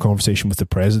have a conversation with the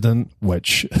president,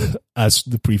 which, as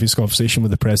the previous conversation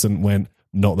with the president went,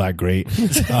 not that great.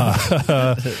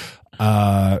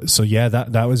 So yeah,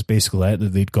 that was basically it.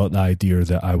 That they'd got the idea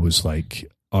that I was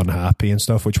like unhappy and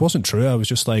stuff, which wasn't true. I was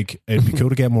just like, it'd be cool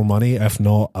to get more money. If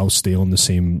not, I'll stay on the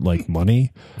same like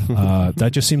money. That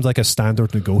just seems like a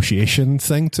standard negotiation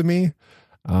thing to me.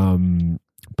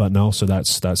 But no, so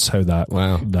that's how that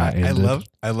that ended.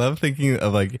 I love thinking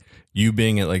of like you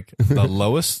being at like the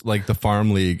lowest, like the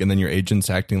farm league, and then your agent's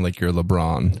acting like you're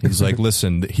LeBron. He's like,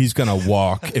 listen, he's gonna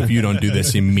walk if you don't do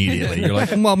this immediately. You're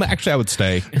like, well, actually, I would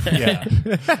stay. Yeah,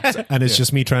 and it's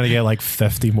just me trying to get like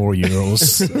 50 more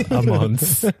euros a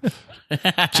month,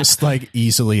 just like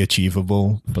easily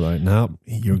achievable. But like, no,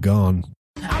 you're gone.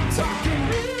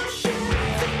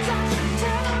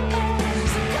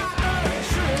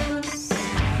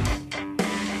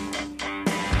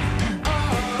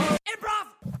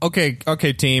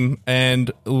 Okay, team, and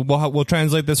we'll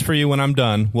translate this for you when I'm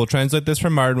done. We'll translate this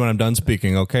for Martin when I'm done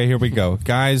speaking. Okay, here we go,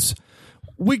 guys.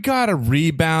 We gotta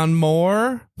rebound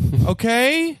more.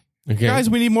 Okay, guys,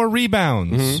 we need more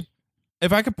rebounds. Mm-hmm.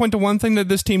 If I could point to one thing that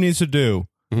this team needs to do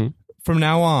from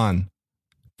now on,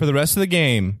 for the rest of the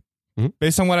game,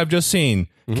 based on what I've just seen,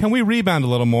 can we rebound a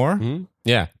little more?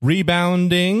 Yeah,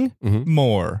 rebounding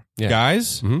more,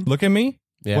 guys. Look at me.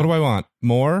 Yeah. What do I want?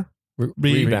 More.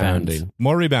 Rebounding.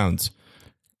 More rebounds.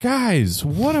 Guys,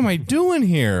 what am I doing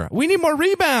here? We need more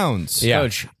rebounds. Yeah.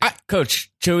 Coach,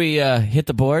 should we hit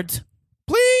the boards?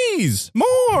 Please,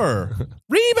 more.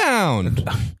 Rebound.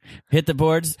 Hit the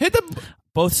boards?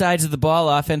 Both sides of the ball,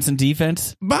 offense and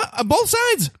defense? Both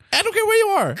sides. I don't care where you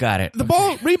are. Got it. The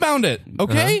ball, rebound it,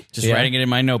 okay? Just writing it in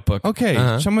my notebook.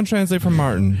 Okay, someone translate for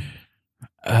Martin.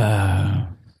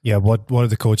 Yeah, what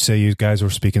did the coach say? You guys were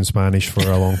speaking Spanish for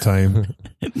a long time.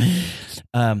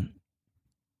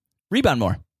 Rebound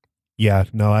more. Yeah,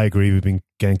 no, I agree. We've been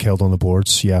getting killed on the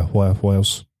boards. Yeah, what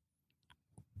else?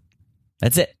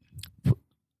 That's it.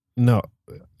 No,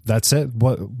 that's it.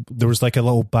 What? There was like a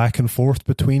little back and forth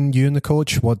between you and the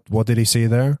coach. What did he say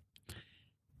there?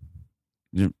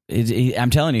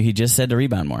 I'm telling you, he just said to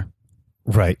rebound more.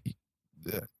 Right.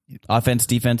 Offense,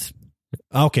 defense.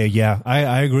 Okay, yeah,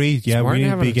 I agree. Yeah, Martin we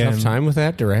having a tough time with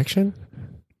that direction.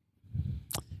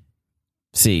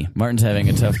 See, Martin's having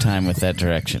a tough time with that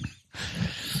direction.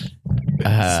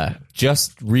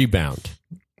 Just rebound.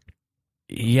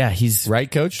 Yeah, he's right,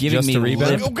 Coach. Giving just me a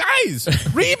rebound. Oh,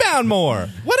 guys, rebound more.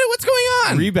 What's going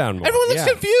on? Rebound more. Everyone looks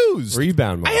confused.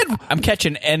 Rebound more. I'm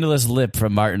catching endless lip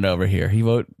from Martin over here. He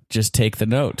won't just take the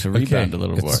note to rebound a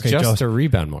little more. Okay, just Josh, to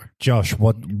rebound more. Josh,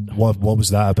 what was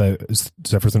that about? Is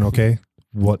everything okay?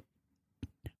 What?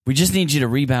 We just need you to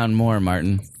rebound more,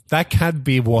 Martin. That can't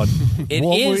be what. It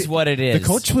is what it is. The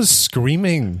coach was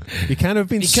screaming. You can't have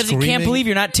been because screaming. He can't believe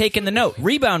you're not taking the note.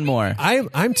 Rebound more.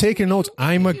 I'm taking notes.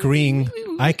 I'm agreeing.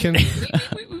 I can.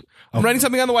 I'm writing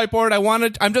something on the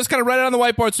whiteboard. I'm just going to write it on the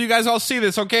whiteboard so you guys all see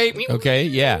this, okay? Okay,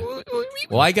 yeah.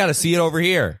 Well, I got to see it over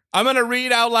here. I'm going to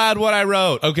read out loud what I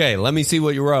wrote. Okay, let me see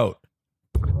what you wrote.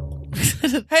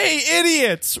 Hey,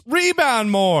 idiots!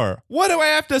 Rebound more! What do I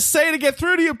have to say to get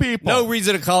through to you people? No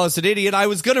reason to call us an idiot. I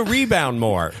was going to rebound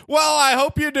more. Well, I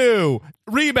hope you do.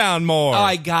 Rebound more. Oh,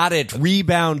 I got it.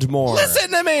 Rebound more.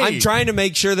 Listen to me. I'm trying to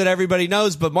make sure that everybody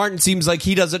knows, but Martin seems like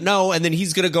he doesn't know, and then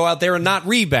he's going to go out there and not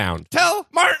rebound. Tell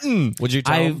Martin. Would you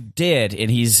tell I him? did, and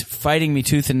he's fighting me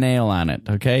tooth and nail on it,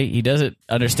 okay? He doesn't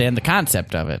understand the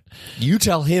concept of it. You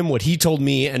tell him what he told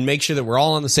me and make sure that we're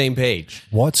all on the same page.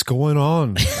 What's going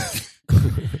on?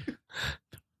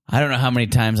 I don't know how many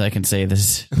times I can say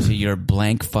this to your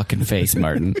blank fucking face,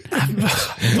 Martin. I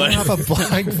don't have a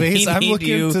blank face. I'm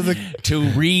looking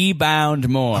to rebound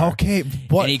more. Okay,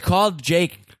 what? And he called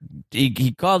Jake.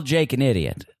 He called Jake an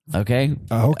idiot. Okay.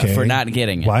 Okay. For not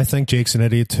getting it. Well, I think Jake's an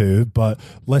idiot too. But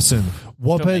listen,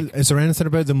 is there anything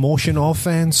about the motion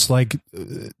offense? Like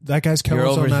that guy's killing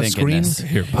us on that screen.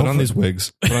 Here, put on these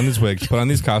wigs. Put on these wigs. Put on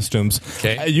these costumes.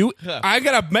 Okay. I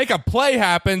gotta make a play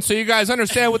happen so you guys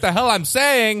understand what the hell I'm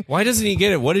saying. Why doesn't he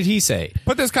get it? What did he say?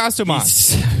 Put this costume on.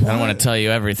 I don't want to tell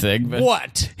you everything. But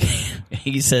What?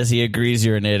 he says he agrees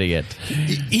you're an idiot.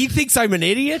 He thinks I'm an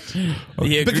idiot? He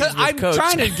agrees Because with I'm Coach.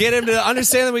 trying to get him to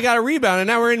understand that we got a rebound, and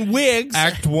now we're in wigs.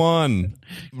 Act 1.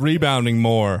 Rebounding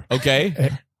more.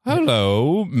 Okay.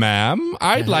 Hello, ma'am.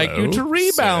 I'd like you to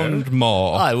rebound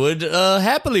more. I would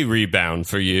happily rebound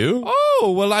for you.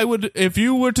 Oh, well, I would. If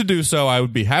you were to do so, I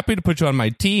would be happy to put you on my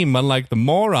team, unlike the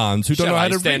morons who don't Shall know how I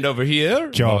to stand over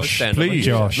here? Josh, Stand over Please,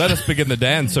 here. Josh. let us begin the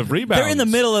dance of rebound. They're in the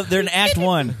middle of. They're in Act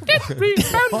 1.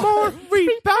 Rebound more,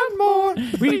 rebound more,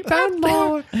 rebound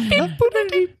more,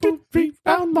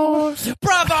 rebound more.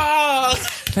 Bravo!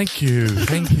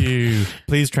 Thank you.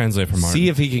 Please translate for Martin. See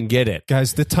if he can get it.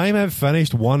 Guys, the timeout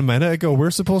finished 1 minute ago.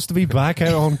 We're supposed to be back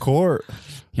out on court.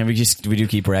 Yeah, we do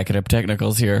keep racking up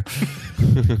technicals here.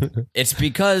 It's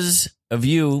because of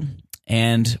you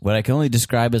and what I can only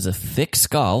describe as a thick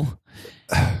skull.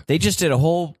 They just did a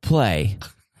whole play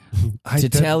to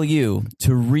tell you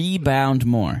to rebound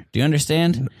more. Do you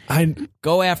understand?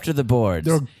 Go after the boards.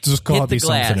 There's got to Hit the be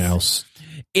glass. something else.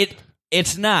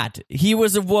 It's not. He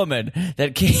was a woman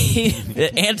that came,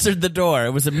 that answered the door.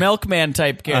 It was a milkman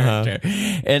type character.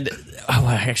 And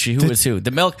actually, who was who?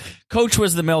 The coach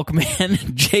was the milkman.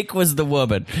 Jake was the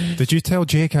woman. Did you tell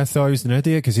Jake I thought he was an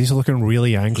idiot? Because he's looking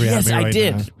really angry at me right now.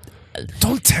 Yes, I did.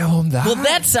 Don't tell him that. Well,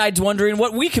 that side's wondering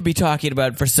what we could be talking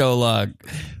about for so long.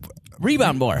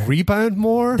 Rebound more. Rebound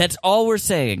more? That's all we're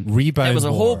saying. Rebound That was a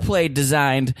more. whole play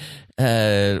designed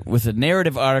with a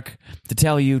narrative arc to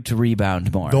tell you to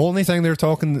rebound more. The only thing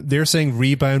they're saying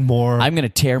rebound more. I'm going to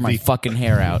tear my fucking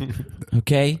hair out.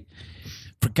 Okay?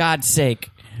 For God's sake.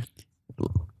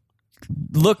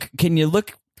 Can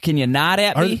you nod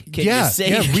at me? Can you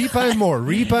say rebound more,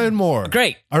 rebound more.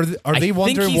 Great. Are they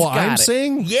wondering what I'm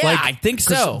saying? Yeah, I think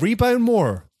so. Rebound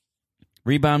more.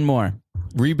 Rebound more.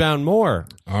 Rebound more.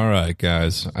 All right,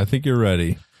 guys. I think you're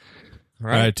ready. All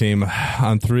right, team.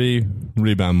 On 3,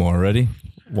 rebound more. Ready?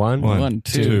 One,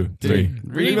 two, 3.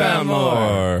 Rebound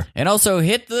more. And also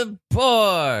hit the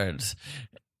boards.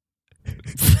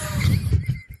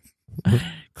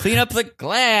 Clean up the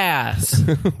glass.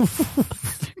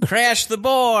 Crash the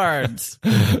boards.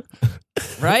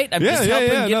 Right? I'm just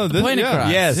helping get the point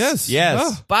across.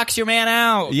 Yes. Box your man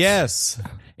out. Yes.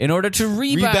 In order to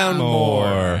rebound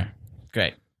more.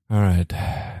 Great. All right.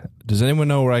 Does anyone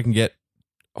know where I can get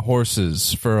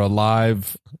horses for a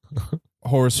live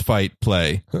horse fight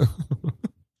play?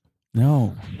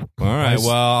 No. All right.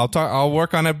 Well, I'll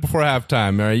work on it before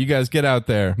halftime. All right. You guys get out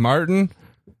there. Martin?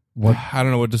 What? I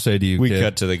don't know what to say to you, We kid.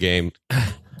 cut to the game.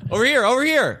 Over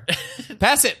here.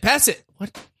 Pass it.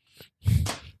 What?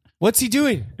 What's he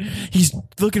doing? He's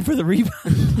looking for the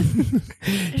rebound.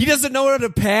 He doesn't know how to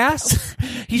pass?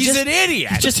 He's an idiot.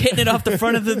 He's just hitting it off the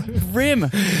front of the rim.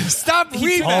 Stop All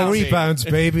rebounding. rebounds,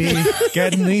 baby.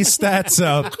 Getting these stats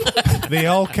up. They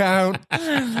all count.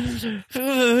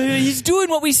 He's doing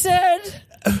what we said.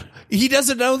 He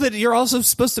doesn't know that you're also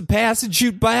supposed to pass and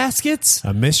shoot baskets?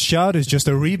 A missed shot is just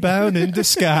a rebound in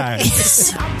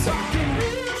disguise.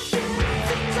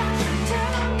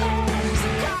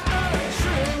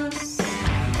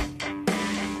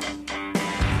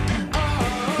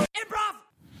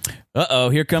 Uh-oh,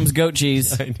 here comes goat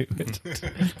cheese. I knew it.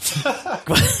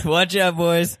 Watch out,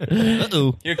 boys.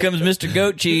 Uh-oh. Here comes Mr.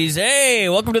 Goat Cheese. Hey,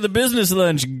 welcome to the business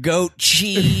lunch, goat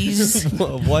cheese.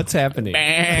 What's happening?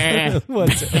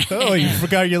 Oh, you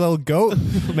forgot your little goat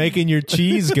making your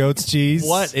cheese, goat's cheese.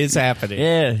 What is happening?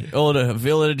 Yeah, old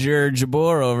villager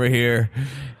Jabor over here.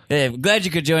 Hey, I'm glad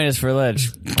you could join us for lunch.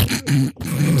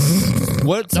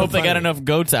 What's Hope they got enough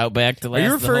goats out back to last. Are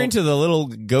you referring to the little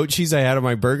goat cheese I had on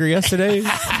my burger yesterday?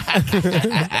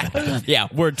 Yeah,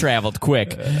 word traveled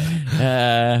quick.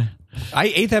 I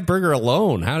ate that burger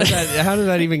alone. How did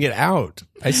that even get out?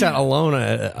 I sat alone.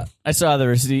 I saw the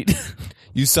receipt.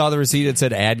 You saw the receipt that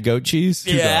said add goat cheese?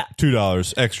 Yeah.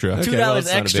 $2 extra. $2 well, it's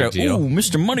not a extra. big deal. Ooh,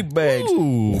 Mr. Moneybags.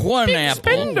 Ooh, 1 apple.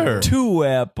 spender. 2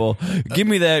 apple. Give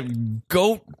me that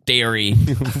goat dairy,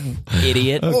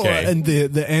 idiot. Oh, Okay. and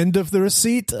the end of the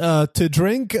receipt to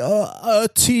drink tea.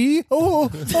 Afternoon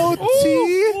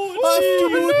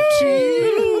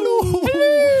tea.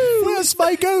 Where's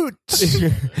my goat?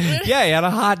 Yeah, I had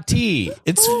a hot tea.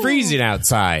 It's freezing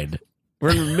outside.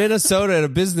 We're in Minnesota at a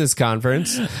business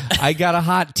conference. I got a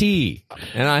hot tea,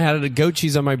 and I had a goat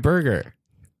cheese on my burger.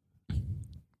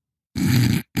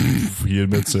 He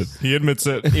admits it. He admits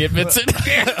it.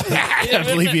 I can't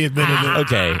believe he admitted it.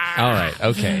 Okay. All right.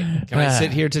 Okay. Can I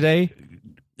sit here today?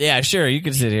 Yeah, sure. You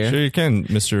can sit here. Sure you can,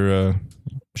 Mr.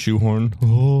 Shoehorn.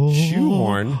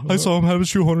 Shoehorn? I saw him have a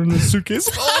shoehorn in his suitcase.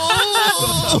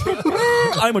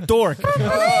 I'm a dork.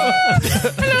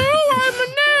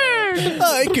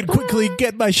 I can quickly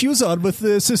get my shoes on with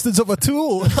the assistance of a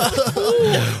tool.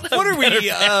 What are we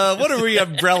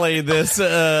umbrellaing this?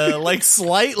 Like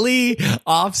slightly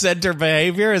off-center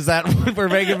behavior? Is that what we're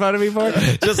making fun of me for?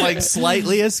 Just like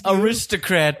slightly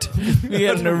Aristocrat. We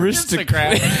had an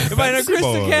aristocrat. Am I an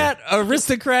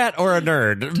aristocrat, or a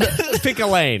nerd? Pick a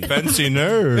lane. Fancy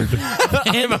nerd.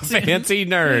 I'm a fancy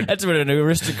nerd. That's what an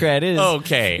aristocrat is.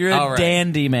 Okay. You're a all right.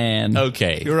 dandy man.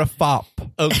 Okay. You're a fop.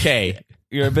 Okay.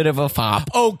 You're a bit of a fop.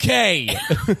 Okay.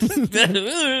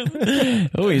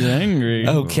 Oh, he's angry.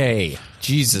 Okay.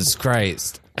 Jesus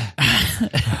Christ.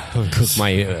 Cook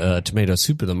my tomato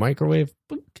soup in the microwave.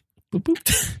 Boop,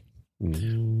 boop.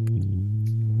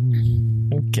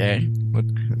 Okay.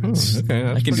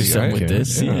 Okay, I can do something with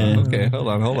this. Yeah. Okay, hold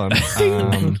on.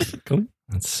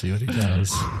 Let's see what he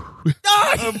does.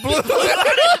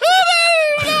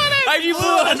 You blew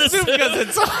on the soup because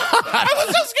it's hot. I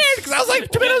was so scared because I was like,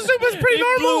 tomato soup is pretty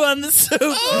normal. Blew on the soup.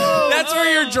 That's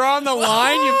where you're drawing the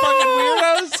line, you fucking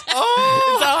weirdos. It's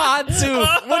a hot soup.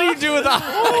 What do you do with a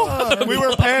hot soup? We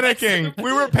were panicking.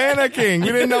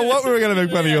 We didn't know what we were going to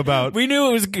make fun of you about. We knew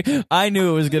it was. I knew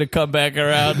it was going to come back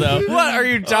around, though. What are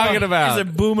you talking about? It's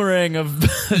a boomerang of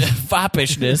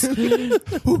foppishness.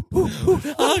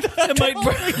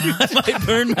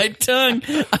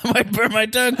 I might burn my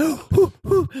tongue.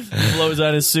 Blows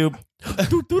on his soup.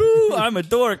 I'm a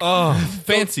dork. Oh,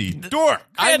 fancy dork.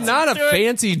 I'm not a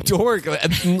fancy dork.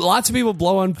 Lots of people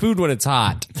blow on food when it's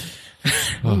hot.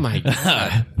 Oh my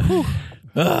god.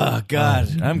 Oh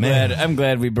God! I'm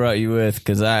glad we brought you with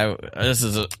because this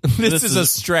is a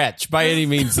stretch by any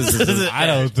means. I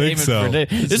don't think so.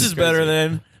 This is better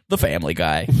than The Family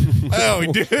Guy.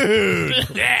 Oh,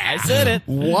 dude! I said it.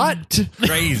 What?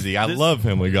 Crazy! I love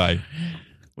Family Guy.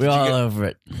 We all over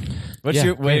it. What's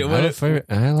your wait?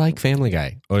 I like Family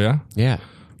Guy. Oh yeah, yeah.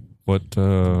 What?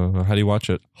 How do you watch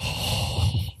it?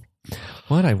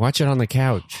 What? I watch it on the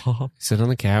couch. Sit on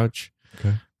the couch.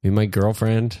 Okay. Me and my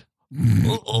girlfriend.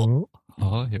 Oh,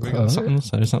 here we go.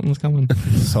 Something's coming.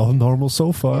 It's all normal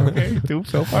so far. Okay,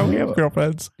 so far we have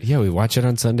girlfriends. Yeah, we watch it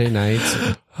on Sunday nights.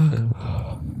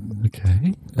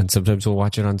 Okay. And sometimes we'll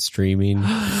watch it on streaming.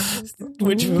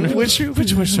 Which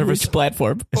service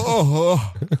platform?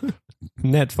 Oh,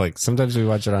 Netflix. Sometimes we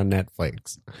watch it on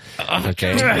Netflix.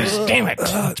 Okay. damn it!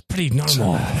 It's pretty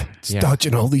normal. It's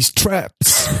dodging all these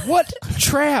traps. What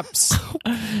traps?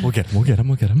 We'll get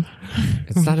him.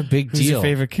 It's not a big Who's deal. your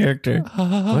favorite character?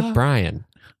 What, Brian?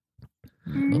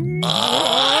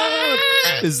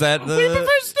 Is that the... We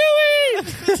prefer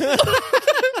Stewie!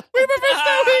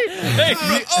 Hey,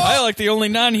 I like the only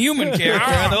non-human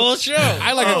character of the whole show.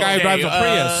 I like a guy who drives a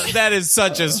Prius. That is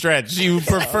such a stretch. You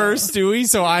prefer Stewie,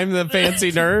 so I'm the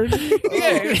fancy nerd?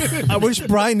 I wish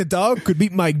Brian the dog could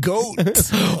beat my goat.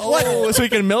 What? So we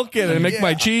can milk it and make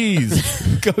my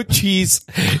cheese. Goat cheese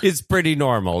is pretty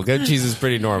normal. Goat cheese is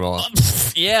pretty normal.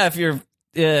 Yeah, if you're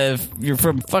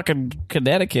from fucking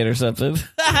Connecticut or something.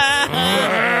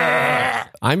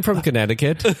 I'm from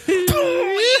Connecticut.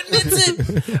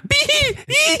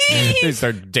 They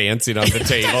start dancing on the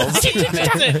tables.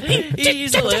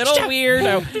 He's a little weird.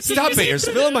 Stop it, you're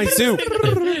spilling my soup.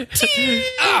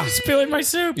 Spilling my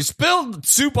soup. You spilled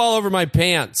soup all over my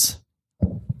pants.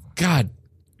 God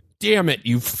damn it,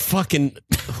 you fucking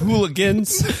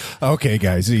hooligans. Okay,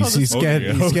 guys, he's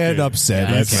getting upset.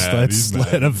 Let's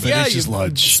let him finish his you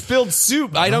lunch. Spilled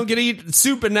soup. I don't get to eat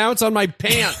soup, and now it's on my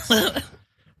pants.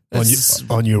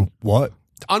 On your what?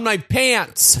 On my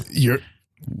pants. I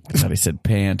thought he said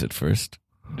pant at first.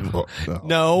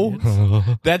 No,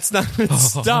 that's not.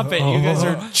 Stop it. You guys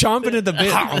are chomping at the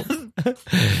bit.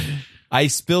 I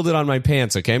spilled it on my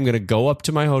pants, okay? I'm going to go up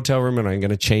to my hotel room and I'm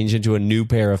going to change into a new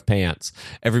pair of pants.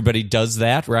 Everybody does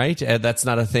that, right? That's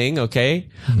not a thing, okay?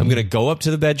 I'm going to go up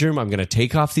to the bedroom. I'm going to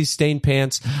take off these stained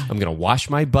pants. I'm going to wash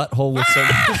my butthole with some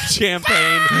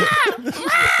champagne.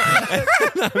 And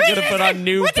I'm going to put on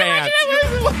new pants.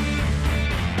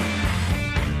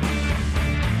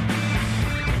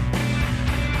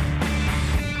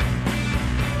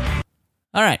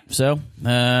 All right, so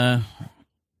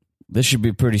this should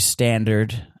be pretty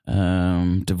standard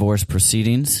divorce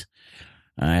proceedings.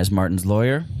 As Martin's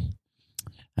lawyer,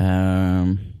 we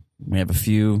have a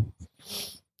few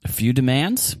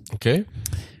demands. Okay.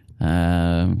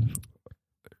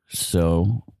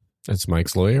 So That's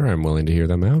Mike's lawyer. I'm willing to hear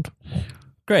them out.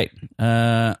 great.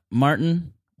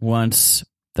 Martin wants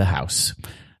the house.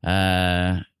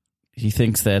 He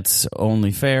thinks that's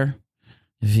only fair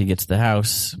if he gets the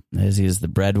house, as he is the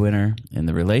breadwinner in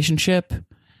the relationship.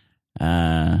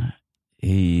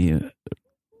 He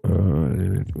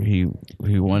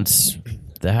wants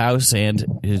the house and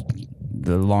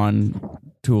the lawn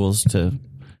tools to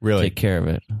Really? take care of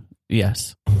it.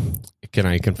 Yes. Can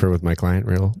I confer with my client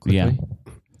real quickly? Yeah.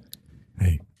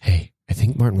 Hey, I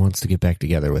think Martin wants to get back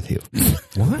together with you.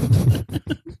 What?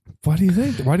 Why do you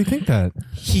think that?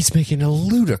 He's making a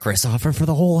ludicrous offer for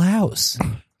the whole house.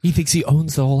 He thinks he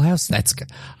owns the whole house. That's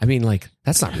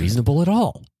not reasonable at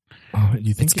all.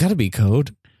 You think It's got to be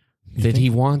code that he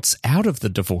wants out of the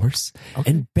divorce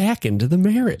and back into the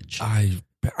marriage. I've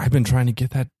been trying to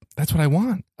get that. That's what I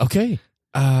want. Okay.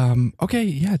 Okay.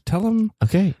 Yeah. Tell him.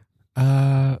 Okay.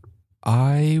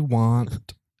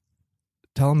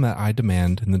 Tell him that I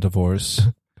demand in the divorce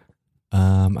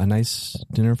A nice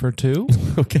dinner for two.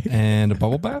 Okay. And a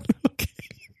bubble bath.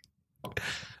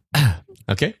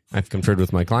 Okay. I've conferred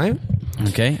with my client.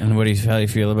 Okay, and how do you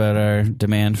feel about our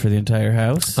demand for the entire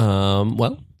house?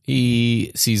 Well,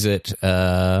 he sees it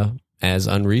as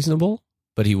unreasonable,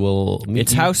 but he will...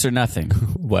 It's house or nothing.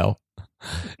 Well,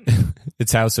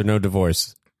 it's house or no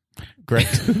divorce. Great.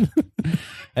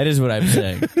 That is what I'm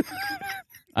saying.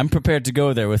 I'm prepared to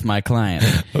go there with my client.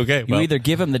 Okay. You either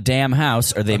give them the damn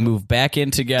house or they move back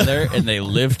in together and they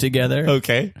live together.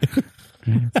 Okay.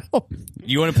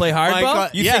 You want to play hardball?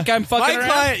 You think I'm fucking around?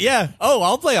 Client, yeah. Oh,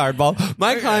 I'll play hardball.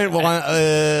 My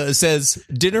client says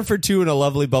dinner for two and a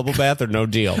lovely bubble bath or no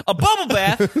deal. A bubble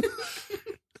bath?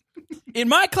 In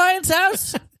my client's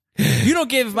house? You don't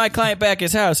give my client back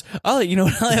his house. You know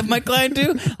what I'll have my client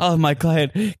do? I'll have my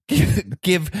client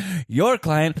give your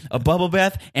client a bubble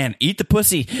bath and eat the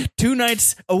pussy 2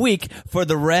 nights a week for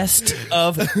the rest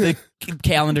of the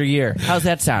calendar year. How's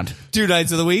that sound? 2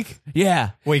 nights of the week?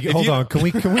 Yeah. Wait, hold on. Can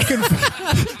we can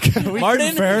we Martin,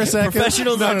 confer a second?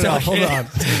 professionals No, are talking. hold on.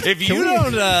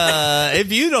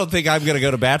 If you don't think I'm going to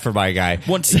go to bat for my guy,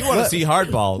 you want to see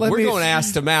hardball, we're going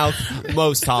ass to mouth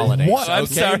most holidays. What? I'm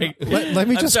okay? sorry. Let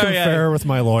me just sorry, confer with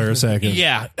my lawyer a second.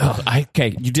 Yeah.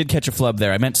 Okay, you did catch a flub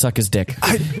there. I meant suck his dick.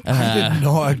 I did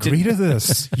not agree to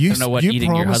this. You I don't know what you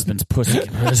eating your promised- husband's pussy.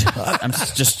 I'm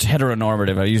just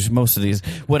heteronormative. I use most of these.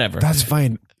 Whatever. That's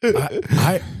fine.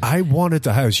 I wanted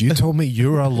the house. You told me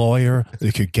you're a lawyer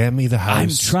that could get me the house. I'm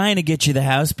trying to get you the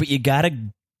house, but you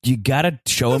gotta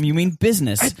show him you mean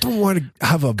business. I don't want to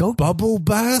have a bubble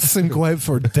bath and go out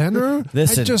for dinner.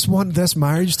 Listen. I just want this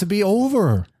marriage to be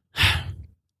over.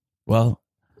 Well,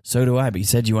 so do I, but you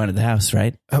said you wanted the house,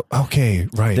 right? Okay,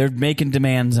 right. They're making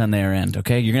demands on their end,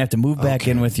 okay? You're going to have to move back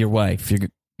in with your wife,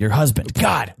 your husband.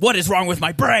 God, what is wrong with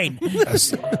my brain?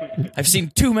 I've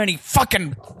seen too many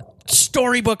fucking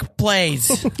storybook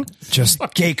plays. Just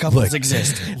Gay couples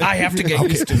exist. I have to get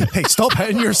used to it. Hey, stop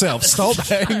hitting yourself. Stop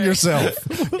hitting yourself.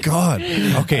 God.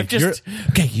 Okay,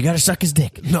 Okay, you got to suck his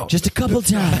dick. No. Just a couple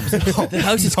times. The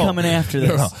house is coming after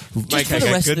this. Just Mike, for I the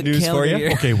got rest good of the news for calendar you.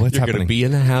 year. Okay, what's You're going to happening? be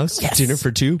in the house, Yes. dinner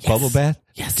for two, bubble bath,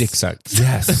 Yes. dick sucked.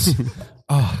 Yes.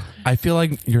 I feel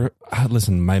like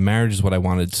listen, my marriage is what I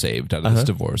wanted saved out of this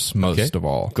divorce, most of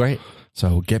all. Great.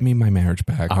 So get me my marriage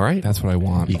back. All right. That's what I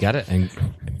want. You got it. And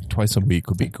twice a week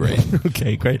would be great.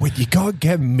 Okay, great. Wait, you gotta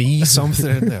get me something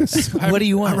in this. What do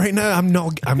you want? Right now, I'm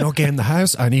not getting the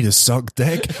house. I need to suck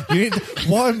dick. You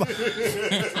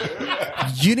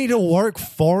need to work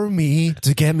for me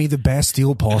to get me the best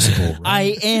deal possible.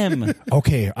 Right? I am.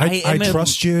 Okay, I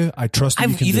trust you. I trust you.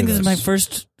 You think this is my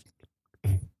first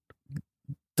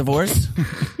divorce?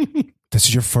 This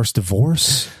is your first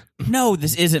divorce? No,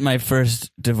 this isn't my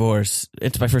first divorce.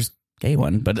 It's my first gay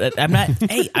one, but I'm not.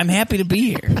 Hey, I'm happy to be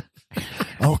here.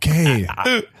 Okay.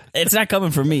 It's not coming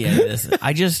from me.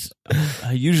 I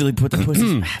usually put the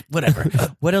pussies. Whatever.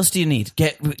 What else do you need?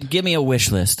 Give me a wish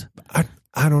list.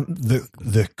 I don't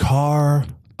the car,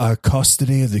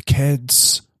 custody of the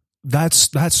kids. That's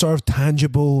sort of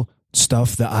tangible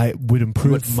stuff that I would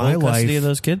improve Full my life. custody of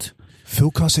those kids?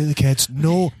 Full custody of the kids.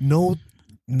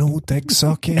 No dick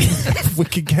sucking. If we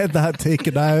could get that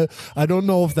taken out. I don't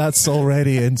know if that's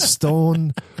already in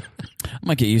stone. I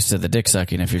might get used to the dick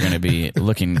sucking if you're going to be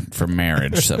looking for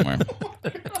marriage somewhere.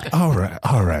 All right.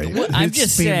 I'm It's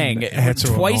just been saying,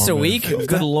 twice a heteronormative. week?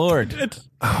 Good Lord.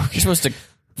 You're supposed to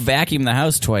vacuum the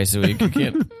house twice a week. You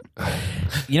can't.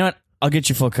 You know what? I'll get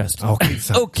you full custody. Okay.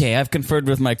 Okay, I've conferred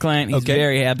with my client. He's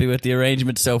very happy with the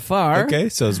arrangement so far. Okay,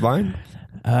 so is mine.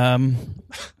 I'm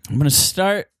going to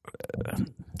start.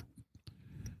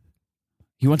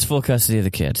 He wants full custody of the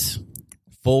kids.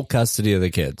 Full custody of the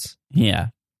kids. Yeah.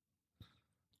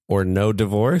 Or no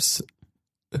divorce.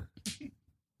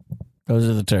 Those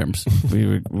are the terms. we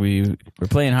were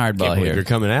playing hardball Can't believe here. you're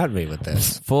coming at me with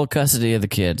this. Full custody of the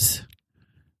kids.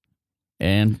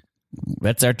 And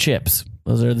that's our chips.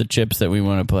 Those are the chips that we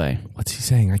want to play. What's he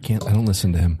saying? I don't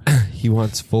listen to him. He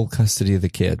wants full custody of the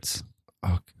kids.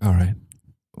 Oh, all right.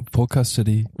 Full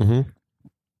custody. Mm-hmm.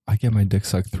 I get my dick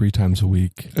sucked 3 times a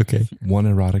week. Okay. 1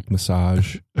 erotic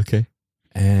massage. Okay.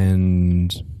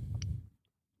 And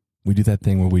we do that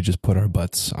thing where we just put our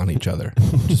butts on each other.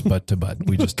 Just butt to butt.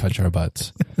 We just touch our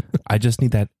butts. I just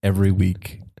need that every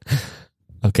week.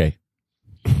 Okay.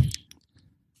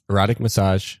 Erotic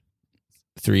massage,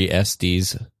 3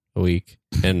 SDs a week,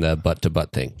 and the butt to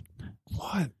butt thing.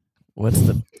 What's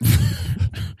the...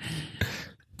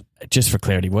 Just for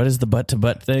clarity, what is the butt to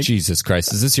butt thing? Jesus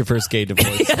Christ, is this your first gay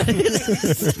divorce?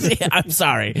 Yeah, I'm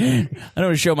sorry. I don't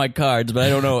want to show my cards, but I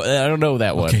don't know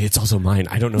that one. Okay, it's also mine.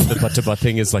 I don't know if the butt to butt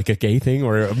thing is like a gay thing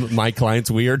or my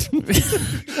client's weird.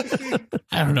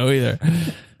 I don't know either.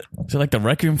 Is it like the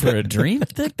Requiem for a Dream?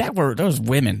 Those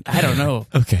women. I don't know.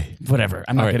 Okay. Whatever.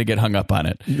 I'm not going to get hung up on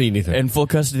it. Me neither. And full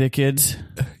custody of kids?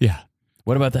 Yeah.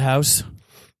 What about the house?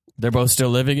 They're both still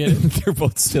living in it? They're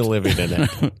both still living in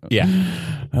it. Yeah.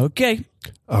 Okay.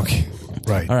 Okay,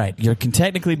 right. All right. You can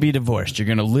technically be divorced. You're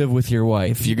going to live with your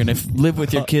wife. You're going to live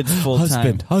with your kids full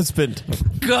time. Husband.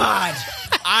 God,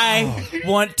 I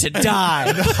want to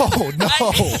die.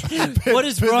 No. What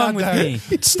is wrong with me?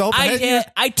 Stop.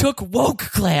 I took woke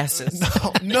classes.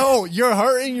 No, you're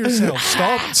hurting yourself.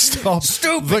 Stop.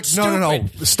 Stupid, Look, no.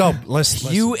 Stop.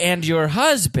 Listen. You and your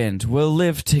husband will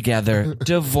live together,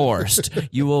 divorced.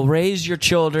 You will raise your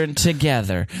children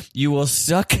together. You will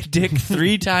suck dick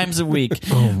 3 times a week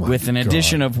with an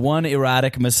addition of 1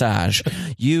 erotic massage.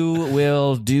 You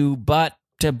will do butt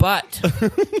to butt.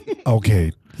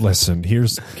 Okay, listen.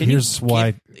 Here's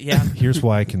why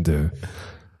I can do.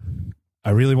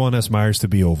 I really want this marriage to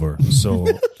be over, so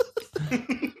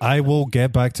I will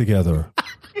get back together.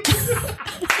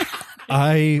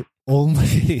 I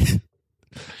only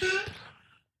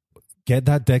get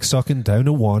that dick sucking down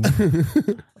to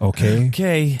 1. Okay.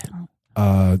 Okay.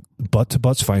 Butt to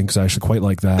butt's fine because I actually quite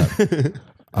like that.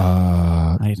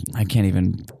 I can't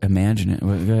even imagine it. Go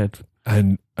ahead.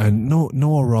 And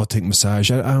no erotic massage.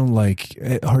 I don't like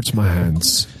it. Hurts my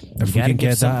hands. If we can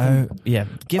get that out, yeah,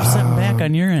 give something back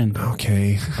on your end.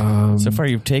 okay. So far,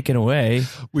 you've taken away.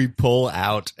 We pull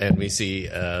out and we see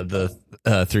the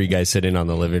 3 guys sitting on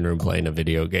the living room playing a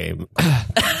video game.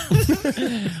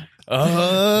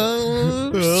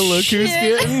 Oh, look who's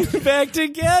getting back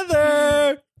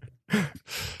together.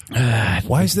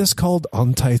 Why is this called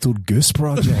Untitled Goose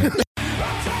Project?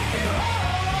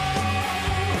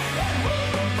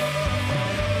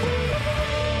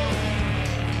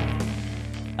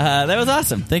 That was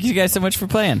awesome. Thank you guys so much for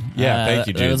playing. Yeah, thank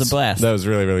you, Jude. That was a blast. That was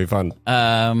really, really fun.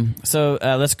 So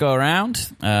let's go around.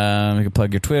 You can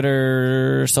plug your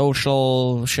Twitter,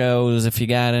 social shows if you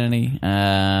got any.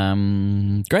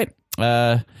 Great.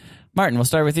 Martin, we'll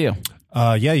start with you.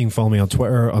 Yeah, you can follow me on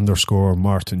Twitter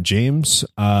 _Martin James.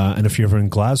 And if you're ever in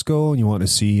Glasgow and you want to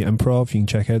see improv, you can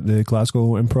check out the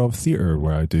Glasgow Improv Theatre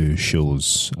where I do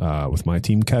shows with my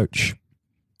team Couch.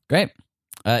 Great.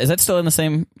 Is that still in the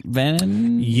same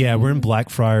van? Yeah, we're in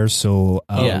Blackfriars, so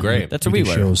great. That's where we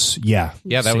were. shows. Yeah,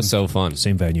 That was so fun.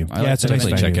 same venue. like It's a nice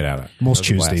Definitely venue. check it out. Most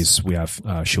That was a Tuesdays we have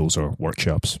shows or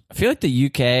workshops. I feel like the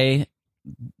UK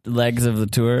legs of the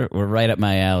tour were right up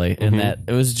my alley in that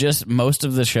it was just most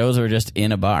of the shows were just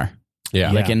in a bar.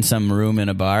 Yeah. Like in some room in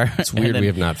a bar. It's weird we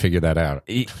have not figured that out.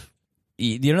 You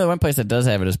know, the one place that does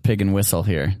have it is Pig and Whistle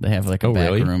here. They have like a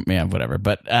back really? room. Yeah, whatever.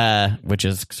 But, which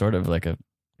is sort of like a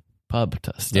pub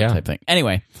type thing.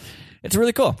 Anyway, it's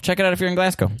really cool. Check it out if you're in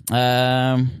Glasgow.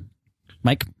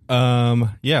 Mike?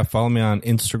 Yeah, follow me on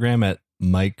Instagram at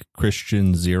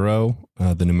MikeChristian0,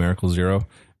 the numerical 0.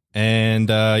 And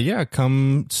yeah,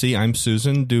 come see I'm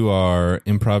Susan do our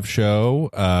improv show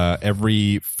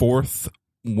every 4th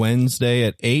Wednesday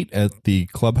at 8 at the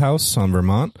Clubhouse on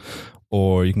Vermont.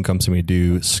 Or you can come see me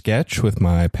do sketch with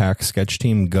my PAC sketch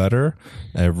team Gutter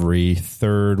every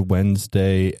 3rd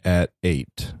Wednesday at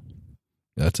 8.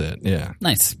 That's it. Yeah.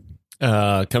 Nice.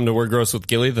 Come to Word Gross with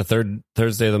Gilly the 3rd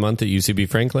Thursday of the month at UCB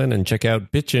Franklin and check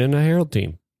out Bitchin', a Herald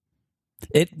team.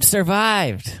 It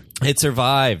survived. It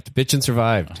survived. Bitchin'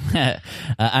 survived.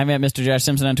 I'm at Mr. Josh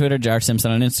Simpson on Twitter, Josh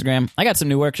Simpson on Instagram. I got some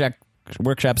new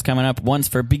workshops coming up. One's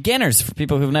for beginners, for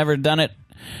people who've never done it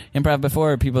improv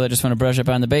before, or people that just want to brush up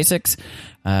on the basics.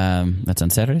 That's on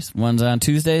Saturdays. One's on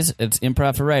Tuesdays. It's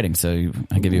improv for writing. So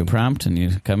I give you a prompt and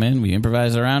you come in, we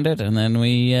improvise around it, and then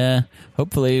we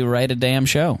hopefully write a damn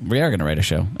show. We are going to write a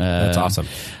show. That's awesome.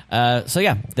 So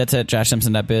yeah, that's at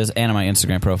joshsimpson.biz and on my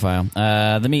Instagram profile.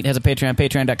 The Meet has a Patreon,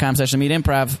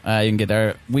 patreon.com/themeetimprov. You can get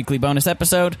our weekly bonus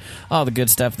episode, all the good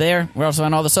stuff there. We're also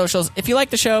on all the socials. If you like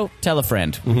the show, tell a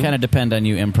friend. We kind of depend on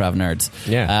you improv nerds.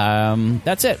 Yeah.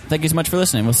 That's it. Thank you so much for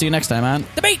listening. We'll see you next time on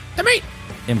The Meet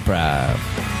Improv.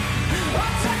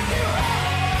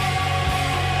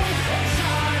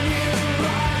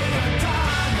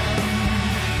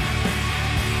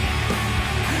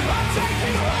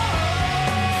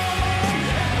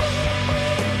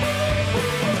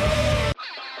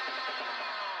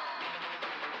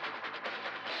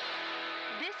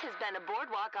 This has been a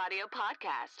Boardwalk Audio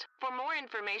podcast. For more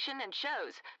information and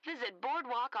shows, visit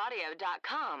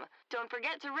boardwalkaudio.com. Don't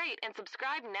forget to rate and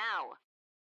subscribe now.